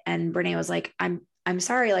said it. And Brene was like, I'm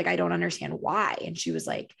sorry, like, I don't understand why. And she was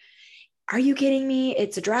like, are you kidding me?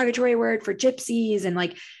 It's a derogatory word for gypsies. And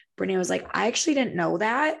like, Brene was like, I actually didn't know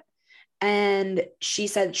that. And she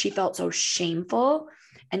said she felt so shameful,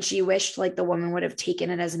 and she wished like the woman would have taken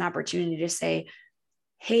it as an opportunity to say,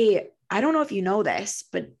 hey, I don't know if you know this,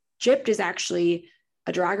 but gypped is actually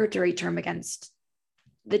a derogatory term against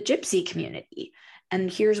the gypsy community.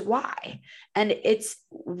 And here's why. And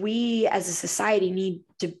we as a society need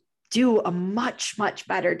to do a much, much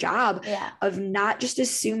better job of not just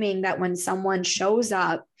assuming that when someone shows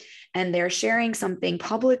up and they're sharing something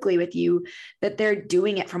publicly with you, that they're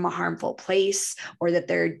doing it from a harmful place or that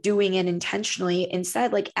they're doing it intentionally.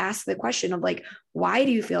 Instead, like, ask the question of like, why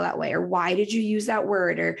do you feel that way? Or why did you use that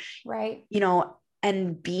word? Or, right.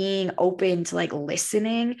 And being open to like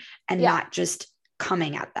listening and not just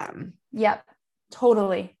coming at them. Yep.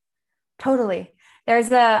 Totally.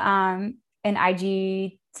 There's an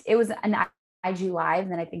IG, it was an IG live.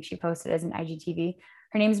 And then I think she posted as an IGTV.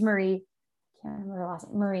 Her name's Marie. I can't remember her last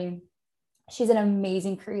name. Marie. She's an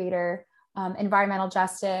amazing creator, environmental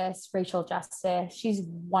justice, racial justice. She's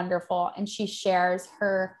wonderful. And she shares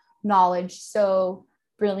her knowledge so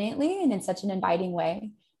brilliantly and in such an inviting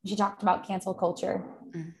way. She talked about cancel culture.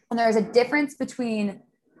 And there's a difference between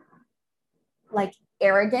like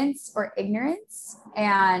arrogance or ignorance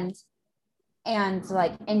and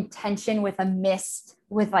like intention with a miss,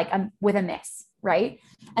 right?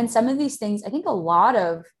 And some of these things, I think a lot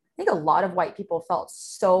of white people felt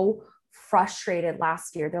so frustrated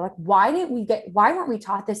last year. They're like, why weren't we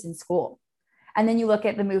taught this in school? And then you look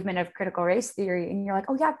at the movement of critical race theory and you're like,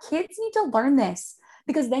 oh yeah, kids need to learn this,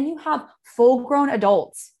 because then you have full grown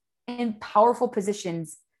adults in powerful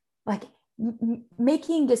positions, like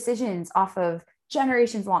making decisions off of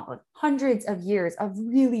generations long, like hundreds of years of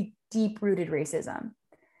really deep rooted racism.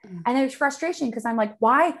 And there's frustration because I'm like,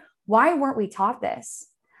 why weren't we taught this?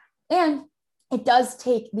 And it does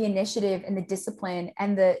take the initiative and the discipline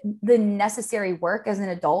and the necessary work as an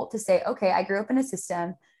adult to say, okay, I grew up in a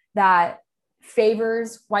system that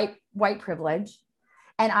favors white privilege.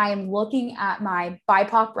 And I am looking at my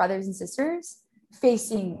BIPOC brothers and sisters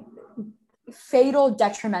facing fatal,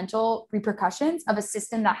 detrimental repercussions of a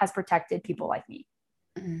system that has protected people like me.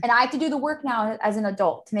 And I have to do the work now as an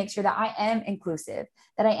adult to make sure that I am inclusive,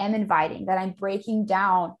 that I am inviting, that I'm breaking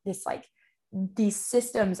down these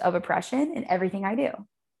systems of oppression in everything I do.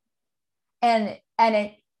 And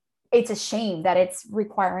it's a shame that it's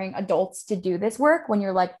requiring adults to do this work when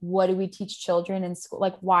you're like, what do we teach children in school?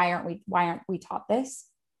 Like, why aren't we taught this?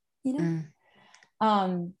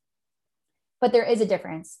 But there is a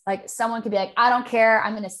difference. Like, someone could be like, I don't care.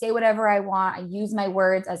 I'm going to say whatever I want. I use my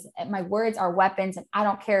words as my words are weapons. And I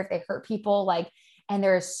don't care if they hurt people. Like, and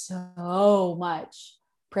there's so much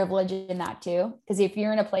privilege in that too. Because if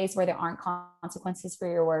you're in a place where there aren't consequences for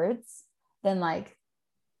your words, then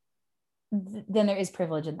then there is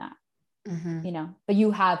privilege in that,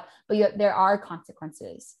 but there are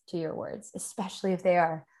consequences to your words, especially if they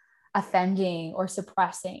are offending or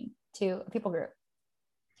suppressing to a people group.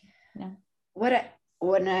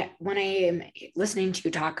 When I am listening to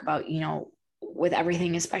you talk about, with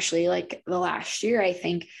everything, especially like the last year, I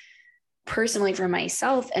think personally for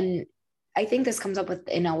myself, and I think this comes up with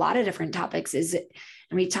in a lot of different topics, and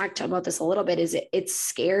we talked about this a little bit, it's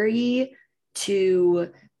scary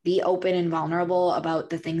to be open and vulnerable about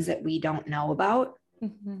the things that we don't know about,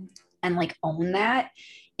 and like own that,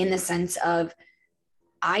 in the sense of,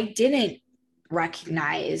 I didn't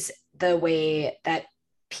recognize the way that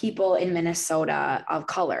people in Minnesota of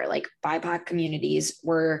color, like BIPOC communities,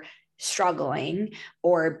 were struggling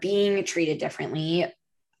or being treated differently.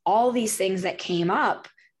 All these things that came up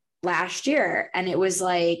last year. And it was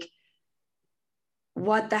like,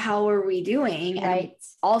 what the hell were we doing? Right. And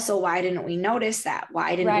also, why didn't we notice that?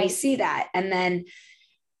 Why didn't we see that? And then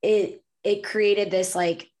it created this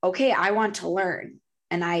like, okay, I want to learn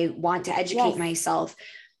and I want to educate myself,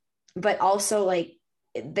 but also like,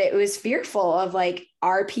 it was fearful of like,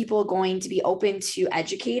 are people going to be open to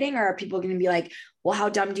educating, or are people going to be like, well, how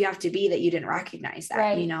dumb do you have to be that you didn't recognize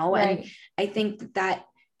that? And I think that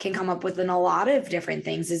can come up within a lot of different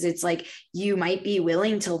things, is it's like, you might be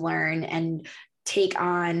willing to learn and take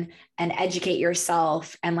on and educate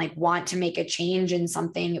yourself and like want to make a change in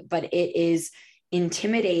something, but it is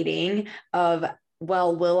intimidating of,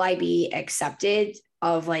 well, will I be accepted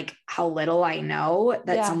of like how little I know,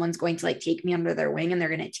 that someone's going to like take me under their wing and they're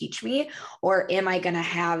going to teach me? Or am I going to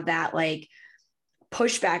have that like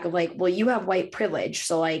pushback of like, well, you have white privilege,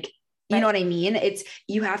 so like, you know what I mean? It's,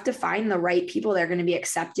 you have to find the right people that are going to be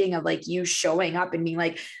accepting of like you showing up and being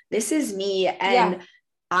like, this is me. And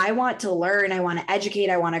I want to learn. I want to educate.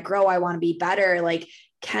 I want to grow. I want to be better. Like,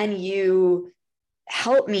 can you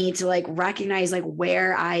help me to like recognize like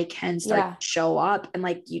where I can start to show up? And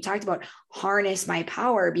like you talked about, harness my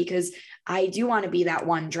power, because I do want to be that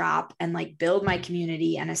one drop and like build my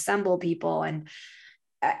community and assemble people. And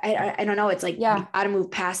I don't know. It's like, you got to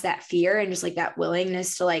move past that fear and just like that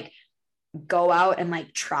willingness to like go out and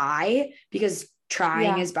like try, because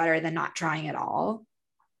trying is better than not trying at all.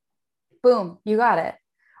 Boom. You got it.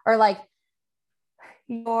 Or like,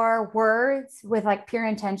 your words with like pure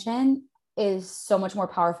intention is so much more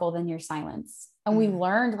powerful than your silence. And we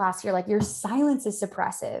learned last year, like, your silence is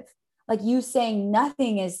suppressive. Like, you saying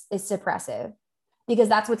nothing is suppressive, because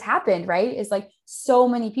that's what's happened, right? It's like so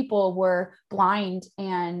many people were blind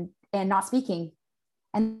and not speaking.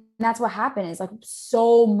 And that's what happened, is like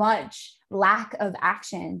so much lack of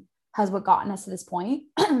action has what gotten us to this point.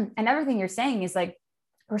 And everything you're saying is like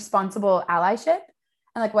responsible allyship.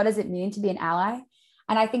 And like, what does it mean to be an ally?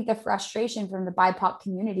 And I think the frustration from the BIPOC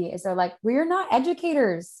community is they're like, we're not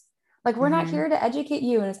educators. Like, we're not here to educate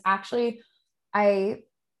you. And it's actually, I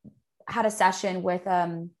had a session with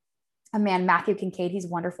a man, Matthew Kincaid. He's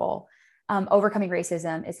wonderful. Overcoming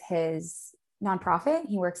Racism is his nonprofit.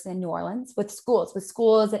 He works in New Orleans with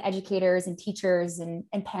schools and educators and teachers and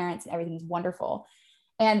parents and everything. He's wonderful.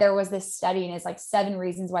 And there was this study, and it's like 7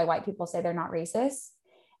 reasons why white people say they're not racist.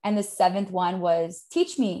 And the 7th one was,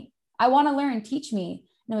 teach me. I want to learn, teach me.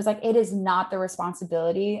 And it was like, it is not the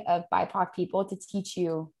responsibility of BIPOC people to teach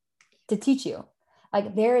you.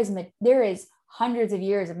 Like there is hundreds of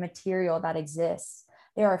years of material that exists.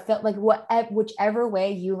 There are like whichever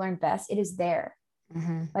way you learn best, it is there.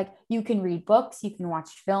 Mm-hmm. Like you can read books, you can watch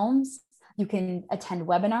films, you can attend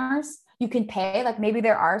webinars, you can pay. Like maybe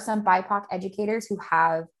there are some BIPOC educators who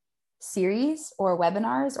have series or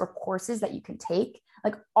webinars or courses that you can take.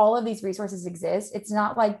 Like all of these resources exist. It's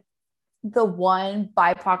not like the one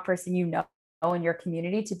BIPOC person you know in your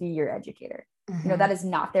community to be your educator. Mm-hmm. You know, that is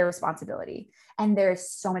not their responsibility. And there's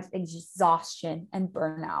so much exhaustion and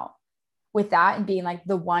burnout with that, and being like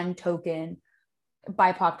the one token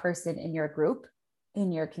BIPOC person in your group,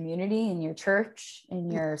 in your community, in your church,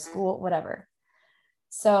 in your school, whatever.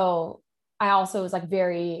 So I also was like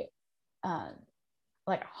very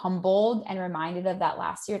like humbled and reminded of that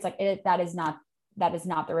last year. It's like, that is not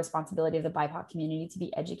the responsibility of the BIPOC community to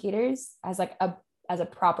be educators. As a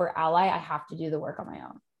proper ally, I have to do the work on my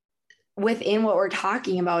own. Within what we're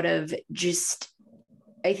talking about of just,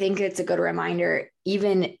 I think it's a good reminder,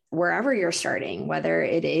 even wherever you're starting, whether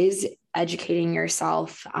it is educating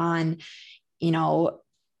yourself on, you know,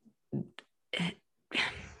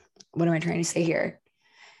 what am I trying to say here?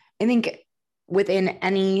 I think within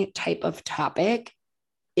any type of topic,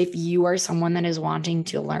 if you are someone that is wanting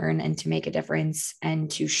to learn and to make a difference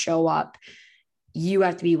and to show up, you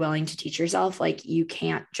have to be willing to teach yourself. Like you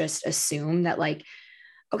can't just assume that like,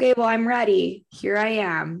 okay, well, I'm ready. Here I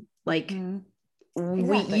am. Like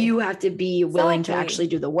you have to be willing to actually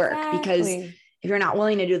do the work, because if you're not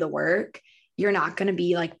willing to do the work, you're not going to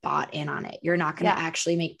be like bought in on it. You're not going to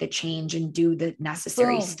actually make the change and do the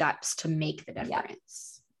necessary steps to make the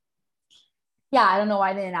difference. Yeah. I don't know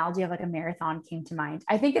why the analogy of like a marathon came to mind.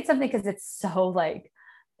 I think it's something because it's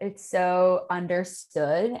so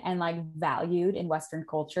understood and like valued in Western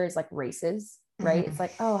cultures, like races, right? It's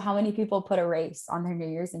like, oh, how many people put a race on their New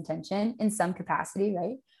Year's intention in some capacity,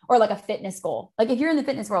 right? Or like a fitness goal. Like if you're in the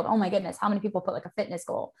fitness world, oh my goodness, how many people put like a fitness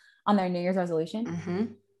goal on their New Year's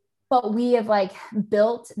resolution? But we have like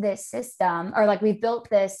built this system, or like we've built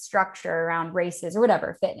this structure around races or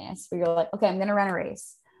whatever, fitness, where you're like, okay, I'm going to run a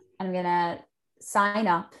race and I'm going to sign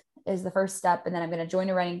up is the first step. And then I'm going to join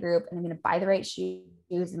a running group and I'm going to buy the right shoes.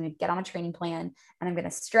 I'm going to get on a training plan and I'm going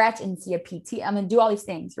to stretch and see a PT. I'm going to do all these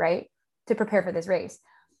things, right, to prepare for this race.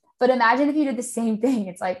 But imagine if you did the same thing.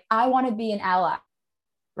 It's like, I want to be an ally,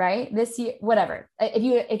 right? This year, whatever.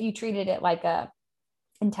 If you treated it like a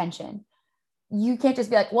intention, you can't just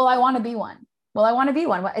be like, well, I want to be one.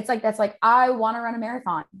 It's like, that's like, I want to run a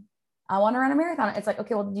marathon. It's like,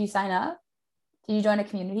 okay, well, did you sign up? Did you join a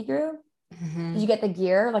community group? Did you get the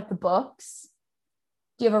gear, like the books?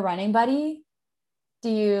 Do you have a running buddy?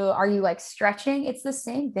 Are you like stretching? It's the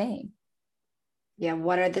same thing. Yeah.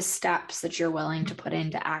 What are the steps that you're willing to put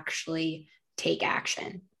in to actually take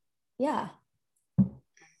action? Yeah.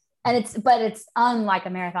 And it's unlike a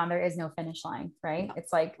marathon. There is no finish line, right?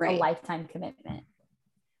 It's like a lifetime commitment.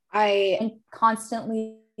 And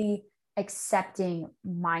constantly accepting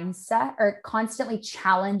mindset, or constantly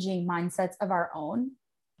challenging mindsets of our own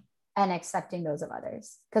and accepting those of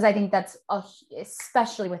others. Because I think that's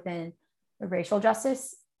especially within the racial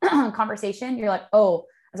justice conversation. You're like, oh,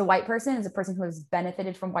 as a white person, as a person who has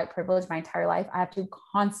benefited from white privilege my entire life, I have to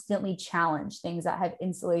constantly challenge things that have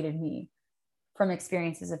insulated me from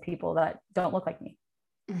experiences of people that don't look like me.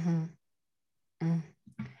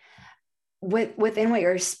 Within what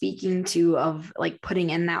you're speaking to of like putting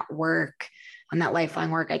in that work, on that lifelong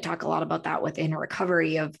work, I talk a lot about that within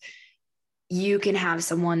recovery of, you can have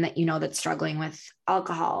someone that, you know, that's struggling with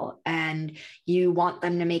alcohol and you want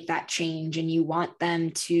them to make that change and you want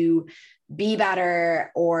them to be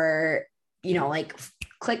better, or, you know, like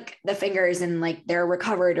click the fingers and like they're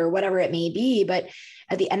recovered or whatever it may be. But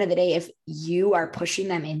at the end of the day, if you are pushing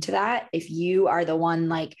them into that, if you are the one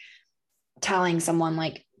like telling someone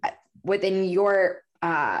like within your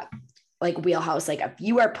like wheelhouse, like if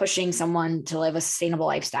you are pushing someone to live a sustainable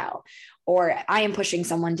lifestyle, or I am pushing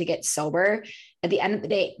someone to get sober, at the end of the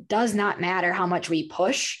day, it does not matter how much we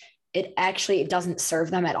push. It doesn't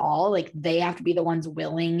serve them at all. Like they have to be the ones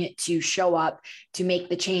willing to show up to make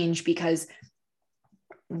the change, because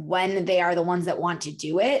when they are the ones that want to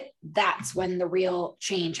do it, that's when the real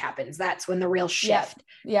change happens. That's when the real shift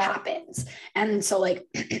happens. And so like,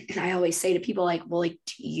 I always say to people like, well, like,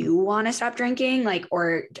 do you want to stop drinking? Like,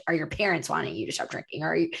 or are your parents wanting you to stop drinking,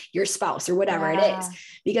 or your spouse or whatever it is?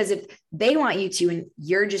 Because if they want you to, and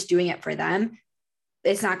you're just doing it for them,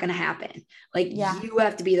 it's not going to happen. Like Yeah. you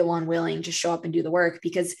have to be the one willing to show up and do the work,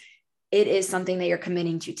 because it is something that you're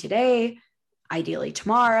committing to today, ideally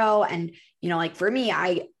tomorrow. And, you know, like for me,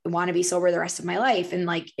 I want to be sober the rest of my life. And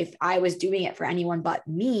like, if I was doing it for anyone but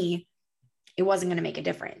me, it wasn't going to make a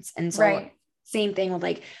difference. And so Right. same thing with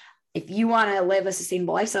like, if you want to live a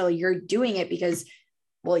sustainable lifestyle, you're doing it because,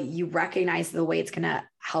 well, you recognize the way it's going to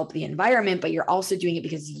help the environment, but you're also doing it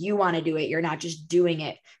because you want to do it. You're not just doing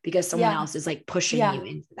it because someone else is like pushing you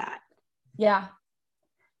into that. Yeah.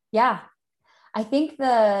 Yeah. I think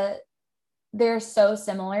they're so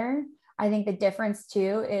similar. I think the difference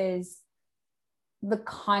too is the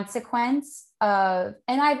consequence of,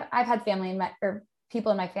 and I've had family in my, or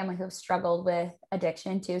people in my family who have struggled with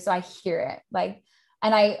addiction too. So I hear it like,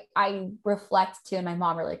 and I reflect too. And my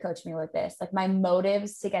mom really coached me with this. Like my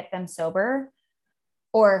motives to get them sober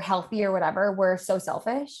or healthy or whatever were so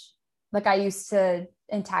selfish. Like I used to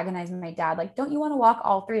antagonize my dad. Like, don't you want to walk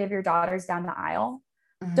all three of your daughters down the aisle?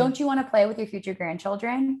 Mm-hmm. Don't you want to play with your future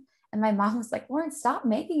grandchildren? And my mom was like, Lauren, stop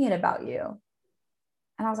making it about you.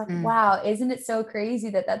 And I was like, wow, isn't it so crazy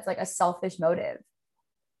that that's like a selfish motive?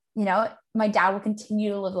 You know, my dad will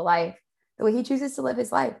continue to live the life the way he chooses to live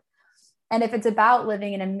his life. And if it's about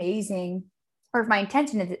living an amazing, or if my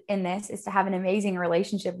intention in this is to have an amazing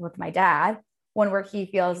relationship with my dad, one where he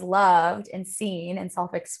feels loved and seen and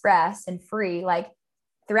self-expressed and free, like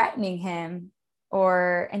threatening him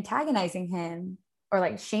or antagonizing him or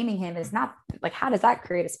like shaming him is not like, how does that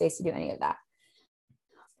create a space to do any of that?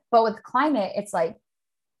 But with climate, it's like,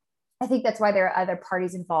 I think that's why there are other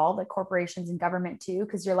parties involved, like corporations and government too,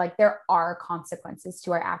 because you're like, there are consequences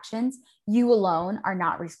to our actions. You alone are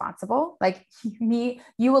not responsible. Like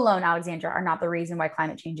you alone, Alexandra, are not the reason why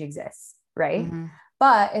climate change exists, right? Mm-hmm.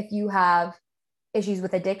 But if you have issues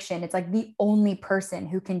with addiction, it's like the only person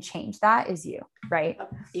who can change that is you, right?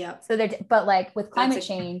 Yeah. So but like with climate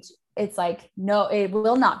change, it's like, no, it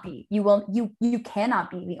will not be. You cannot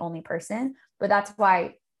be the only person, but that's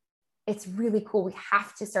why it's really cool. We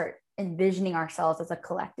have to start envisioning ourselves as a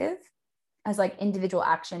collective, as like individual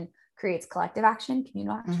action creates collective action,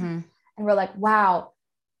 communal action. Mm-hmm. And we're like, wow,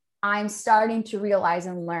 I'm starting to realize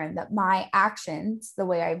and learn that my actions, the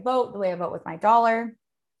way I vote with my dollar,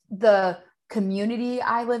 the community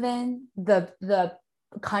I live in, the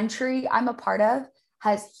country I'm a part of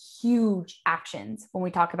has huge actions when we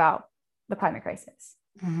talk about the climate crisis.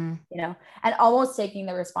 Mm-hmm. You know, and almost taking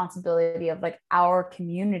the responsibility of like our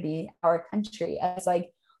community, our country as like,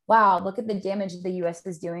 wow, look at the damage the US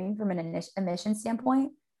is doing from an emission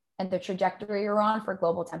standpoint and the trajectory we're on for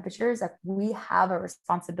global temperatures. Like we have a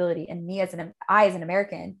responsibility, and I as an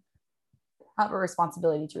American have a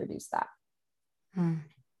responsibility to reduce that.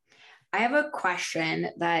 I have a question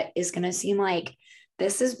that is going to seem like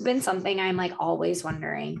this has been something I'm like always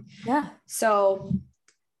wondering. Yeah. So,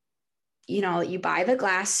 you know, you buy the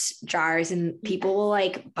glass jars and people will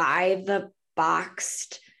like buy the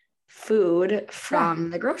boxed food from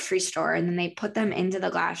the grocery store and then they put them into the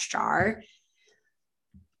glass jar.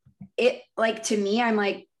 It like, to me, I'm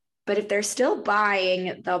like, but if they're still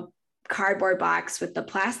buying the cardboard box with the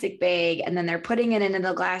plastic bag and then they're putting it into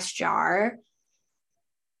the glass jar,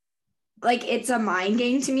 like it's a mind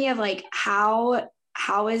game to me of like, how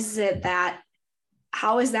is that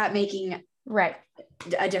making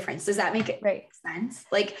a difference? Does that make it sense?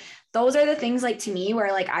 Like those are the things like to me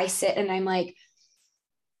where like I sit and I'm like,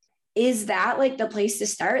 is that like the place to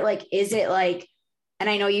start? Like, is it like, and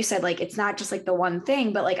I know you said like, it's not just like the one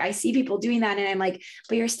thing, but like I see people doing that and I'm like,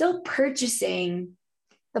 but you're still purchasing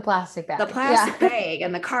the plastic bag, bag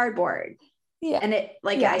and the cardboard. Yeah. And it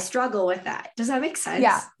like, I struggle with that. Does that make sense?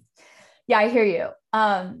 Yeah, I hear you.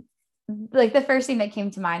 Like the first thing that came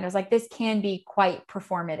to mind was like, this can be quite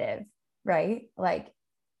performative, right? Like,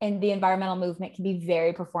 and the environmental movement can be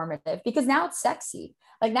very performative because now it's sexy.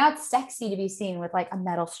 Like now it's sexy to be seen with like a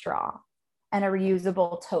metal straw and a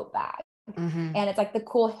reusable tote bag. Mm-hmm. And it's like the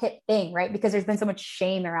cool hip thing, right? Because there's been so much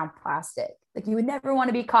shame around plastic. Like you would never want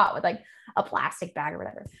to be caught with like a plastic bag or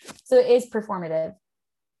whatever. So it is performative.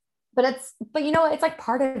 But you know, it's like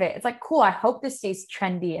part of it. It's like, cool. I hope this stays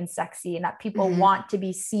trendy and sexy and that people want to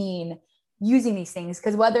be seen using these things.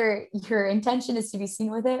 Because whether your intention is to be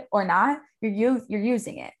seen with it or not, you're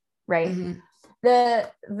using it, right? Mm-hmm.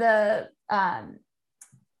 The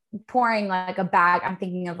pouring like a bag, I'm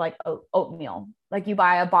thinking of like oatmeal. Like you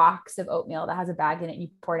buy a box of oatmeal that has a bag in it, and you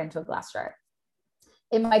pour it into a glass jar.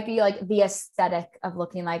 It might be like the aesthetic of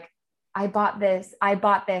looking like, I bought this,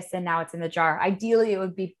 and now it's in the jar. Ideally,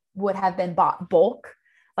 it would have been bought bulk,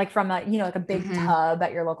 like from a, you know, like a big tub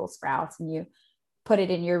at your local Sprouts, and you put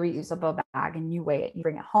it in your reusable bag and you weigh it and you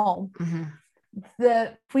bring it home.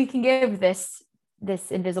 If we can give this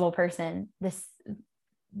this invisible person, this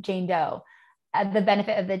Jane Doe, the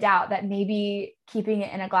benefit of the doubt that maybe keeping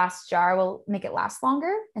it in a glass jar will make it last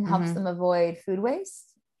longer and helps them avoid food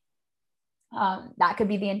waste. That could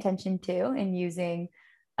be the intention too, in using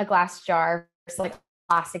a glass jar, like a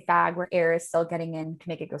plastic bag where air is still getting in to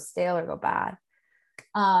make it go stale or go bad.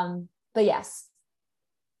 But yes,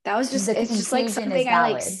 that was just, it's just like something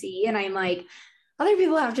I like see, and I'm like, other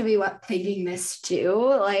people have to be thinking this too.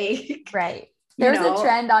 Like, right. There was a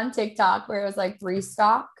trend on TikTok where it was like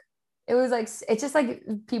restock. It was like, it's just like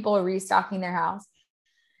people are restocking their house.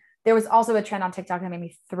 There was also a trend on TikTok that made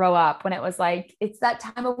me throw up when it was like, it's that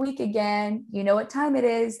time of week again. You know what time it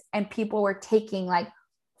is. And people were taking like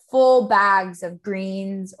full bags of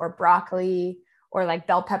greens or broccoli or like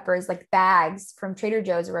bell peppers, like bags from Trader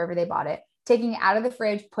Joe's or wherever they bought it, taking it out of the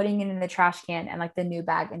fridge, putting it in the trash can and like the new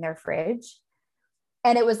bag in their fridge.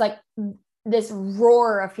 And it was like this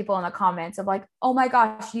roar of people in the comments of like, oh my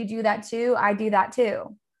gosh, you do that too. I do that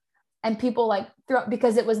too. And people like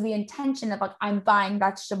because it was the intention of like, I'm buying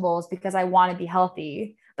vegetables because I want to be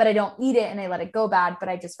healthy, but I don't eat it and I let it go bad, but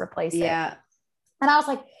I just replace it. And I was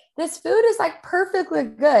like, this food is like perfectly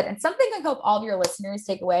good. And something I hope all of your listeners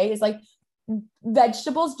take away is like,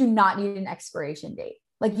 vegetables do not need an expiration date.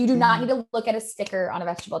 Like you do not need to look at a sticker on a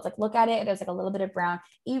vegetable. It's like, look at it. There's like a little bit of brown.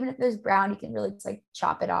 Even if there's brown, you can really just like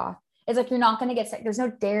chop it off. It's like, you're not going to get sick. There's no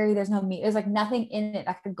dairy. There's no meat. There's like nothing in it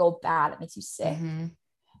that could go bad. That makes you sick.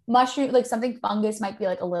 Mushroom, like something fungus might be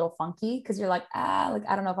like a little funky because you're like, like,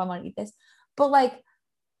 I don't know if I want to eat this. But like,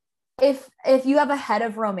 if you have a head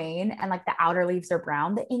of romaine and like the outer leaves are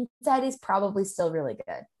brown, the inside is probably still really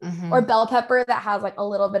good. Or bell pepper that has like a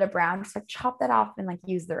little bit of brown, just like chop that off and like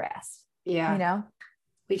use the rest. Yeah. You know?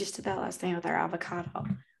 We just did that last night with our avocado.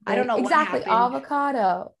 I don't know exactly what happened.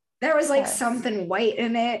 Avocado. There was like something white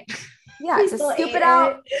in it. Yeah, just scoop it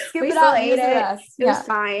out. Scoop it out. Use it. It was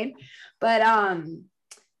fine. But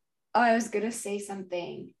I was gonna say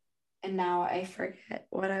something, and now I forget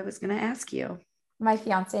what I was gonna ask you. My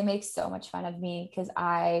fiance makes so much fun of me because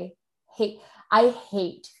I hate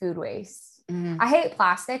food waste. I hate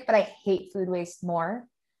plastic, but I hate food waste more.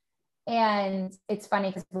 And it's funny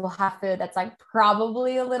because we'll have food that's like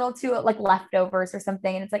probably a little too like leftovers or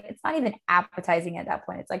something. And it's like, it's not even appetizing at that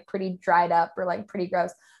point. It's like pretty dried up or like pretty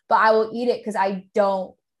gross, but I will eat it because I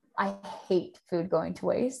hate food going to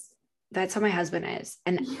waste. That's how my husband is.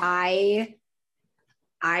 And I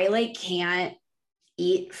like can't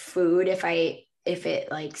eat food if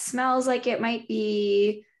it like smells like it might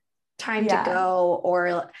be time to go,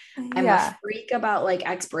 or I'm a freak about like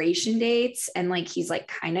expiration dates, and like he's like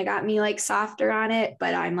kind of got me like softer on it,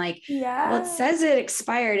 but I'm like, well, it says it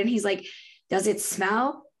expired, and he's like, does it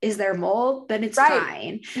smell? Is there mold? Then it's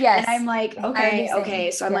fine. Yes. And I'm like, okay.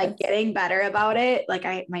 So I'm like getting better about it.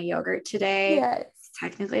 Like my yogurt today, it's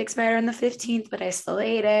technically expired on the 15th, but I still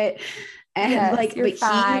ate it. And like, but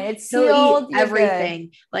fine. he'll eat everything.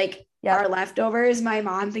 Good. Like our leftovers, my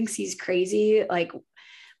mom thinks he's crazy. Like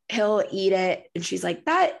he'll eat it and she's like,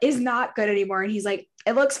 that is not good anymore. And he's like,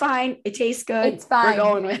 it looks fine. It tastes good. It's fine. We're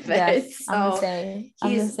going with it. So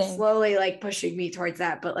he's slowly like pushing me towards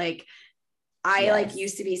that. But like, I like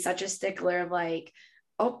used to be such a stickler of like,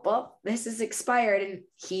 oh, well, this is expired. And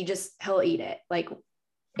he'll eat it. Like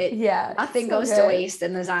nothing goes to waste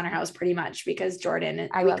in the Zahner house pretty much, because Jordan,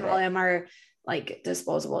 we call him our like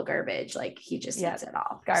disposable garbage. Like he just eats it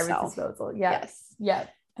all. Garbage disposal. Yes.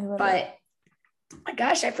 But my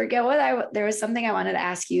gosh, I forget there was something I wanted to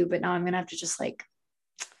ask you, but now I'm going to have to just like,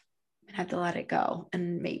 I'm going to have to let it go.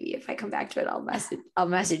 And maybe if I come back to it, I'll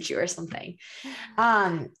message you or something.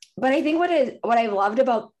 But I think what I loved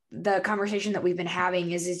about the conversation that we've been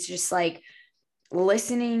having is it's just like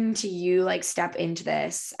listening to you like step into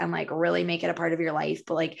this and like really make it a part of your life,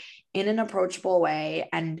 but like in an approachable way,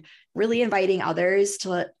 and really inviting others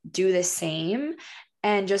to do the same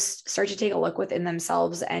and just start to take a look within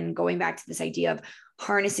themselves, and going back to this idea of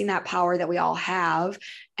harnessing that power that we all have,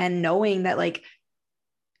 and knowing that like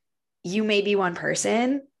you may be one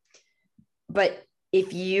person, but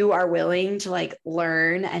if you are willing to like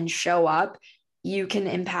learn and show up, you can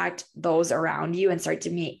impact those around you and start to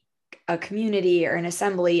make a community or an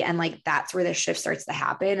assembly. And like, that's where the shift starts to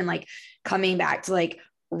happen. And like coming back to like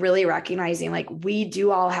really recognizing like we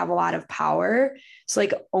do all have a lot of power. So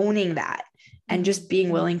like owning that and just being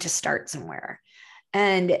willing to start somewhere.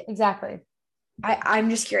 And exactly. I'm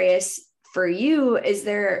just curious for you, is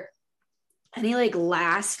there any like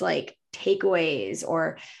last like takeaways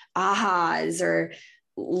or ahas or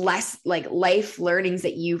less like life learnings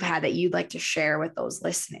that you've had that you'd like to share with those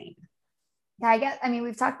listening? Yeah, I mean,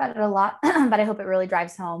 we've talked about it a lot, but I hope it really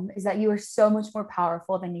drives home, is that you are so much more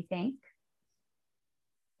powerful than you think.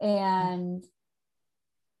 And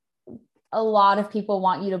a lot of people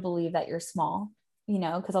want you to believe that you're small,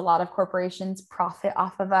 because a lot of corporations profit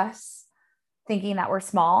off of us thinking that we're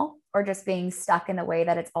small or just being stuck in the way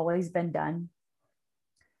that it's always been done.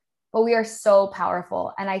 But we are so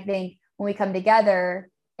powerful. And I think when we come together,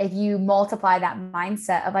 if you multiply that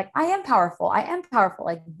mindset of like, I am powerful,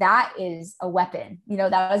 like that is a weapon,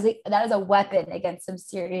 that is a weapon against some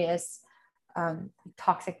serious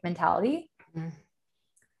toxic mentality. Mm-hmm.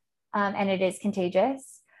 And it is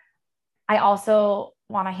contagious. I also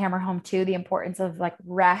want to hammer home too the importance of like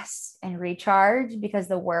rest and recharge, because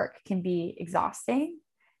the work can be exhausting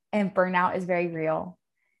and burnout is very real.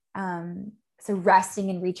 So resting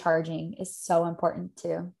and recharging is so important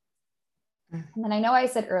too. And then I know I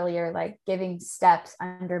said earlier, like giving steps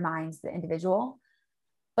undermines the individual,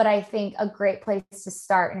 but I think a great place to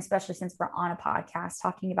start, and especially since we're on a podcast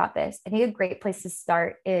talking about this, I think a great place to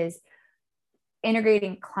start is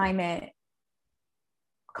integrating climate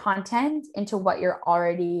content into what you're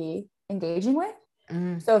already engaging with.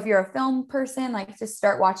 So if you're a film person, like just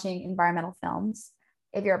start watching environmental films.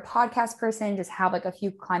 If you're a podcast person, just have like a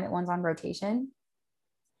few climate ones on rotation.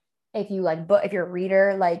 If you like book, if you're a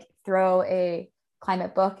reader, like throw a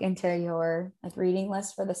climate book into your like reading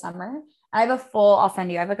list for the summer. I'll send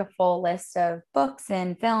you, I have like a full list of books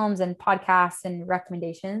and films and podcasts and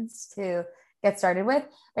recommendations to get started with.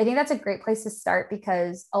 I think that's a great place to start,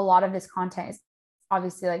 because a lot of this content is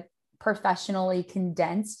obviously like professionally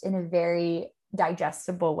condensed in a very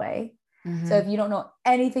digestible way. Mm-hmm. So if you don't know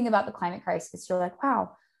anything about the climate crisis, you're like,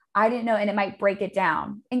 wow, I didn't know. And it might break it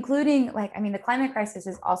down, including like, the climate crisis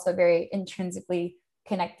is also very intrinsically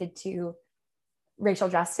connected to racial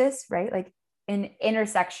justice, right? Like in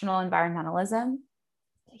intersectional environmentalism,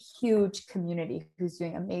 a huge community who's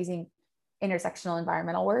doing amazing intersectional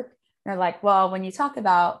environmental work. And they're like, well, when you talk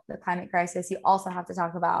about the climate crisis, you also have to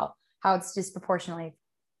talk about how it's disproportionately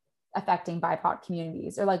affecting BIPOC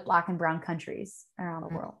communities or like Black and brown countries around the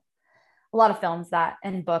world. A lot of films that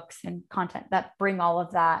and books and content that bring all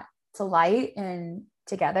of that to light and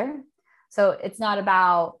together. So it's not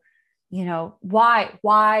about,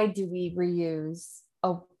 why do we reuse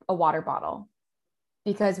a water bottle?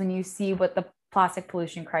 Because when you see what the plastic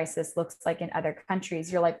pollution crisis looks like in other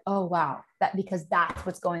countries, you're like, oh, wow, because that's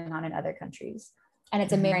what's going on in other countries. And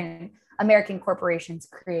it's American corporations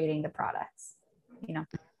creating the products,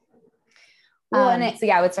 Well,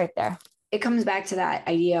 I would start there. It comes back to that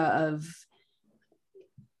idea of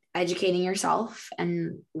educating yourself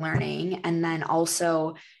and learning, and then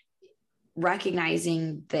also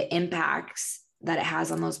recognizing the impacts that it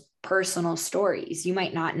has on those personal stories. You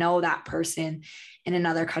might not know that person in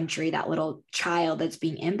another country, that little child that's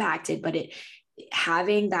being impacted, but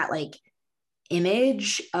having that like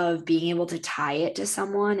image of being able to tie it to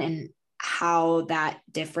someone and how that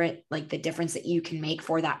the difference that you can make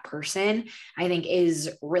for that person, I think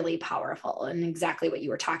is really powerful. And exactly what you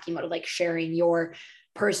were talking about, like sharing your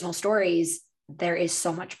personal stories, there is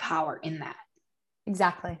so much power in that.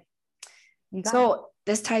 Exactly. So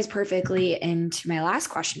this ties perfectly into my last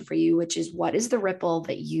question for you, which is, what is the ripple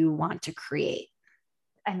that you want to create?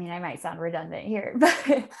 I might sound redundant here,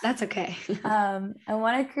 but that's okay. I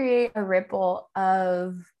want to create a ripple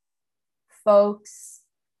of folks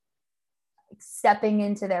stepping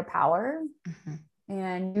into their power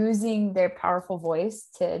and using their powerful voice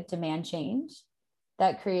to demand change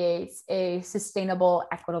that creates a sustainable,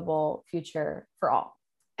 equitable future for all.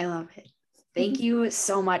 I love it. Thank you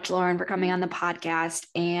so much, Lauren, for coming on the podcast.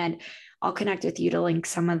 And I'll connect with you to link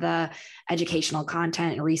some of the educational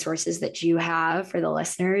content and resources that you have for the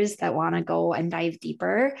listeners that want to go and dive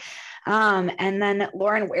deeper. And then,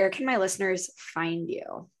 Lauren, where can my listeners find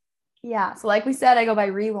you? Yeah. So like we said, I go by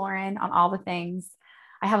Lauren on all the things.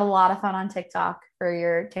 I have a lot of fun on TikTok for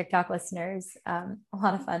your TikTok listeners. A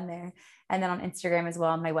lot of fun there. And then on Instagram as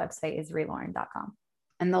well. My website is relauren.com.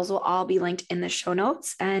 And those will all be linked in the show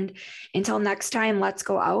notes. And until next time, let's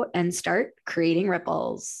go out and start creating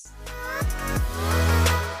ripples.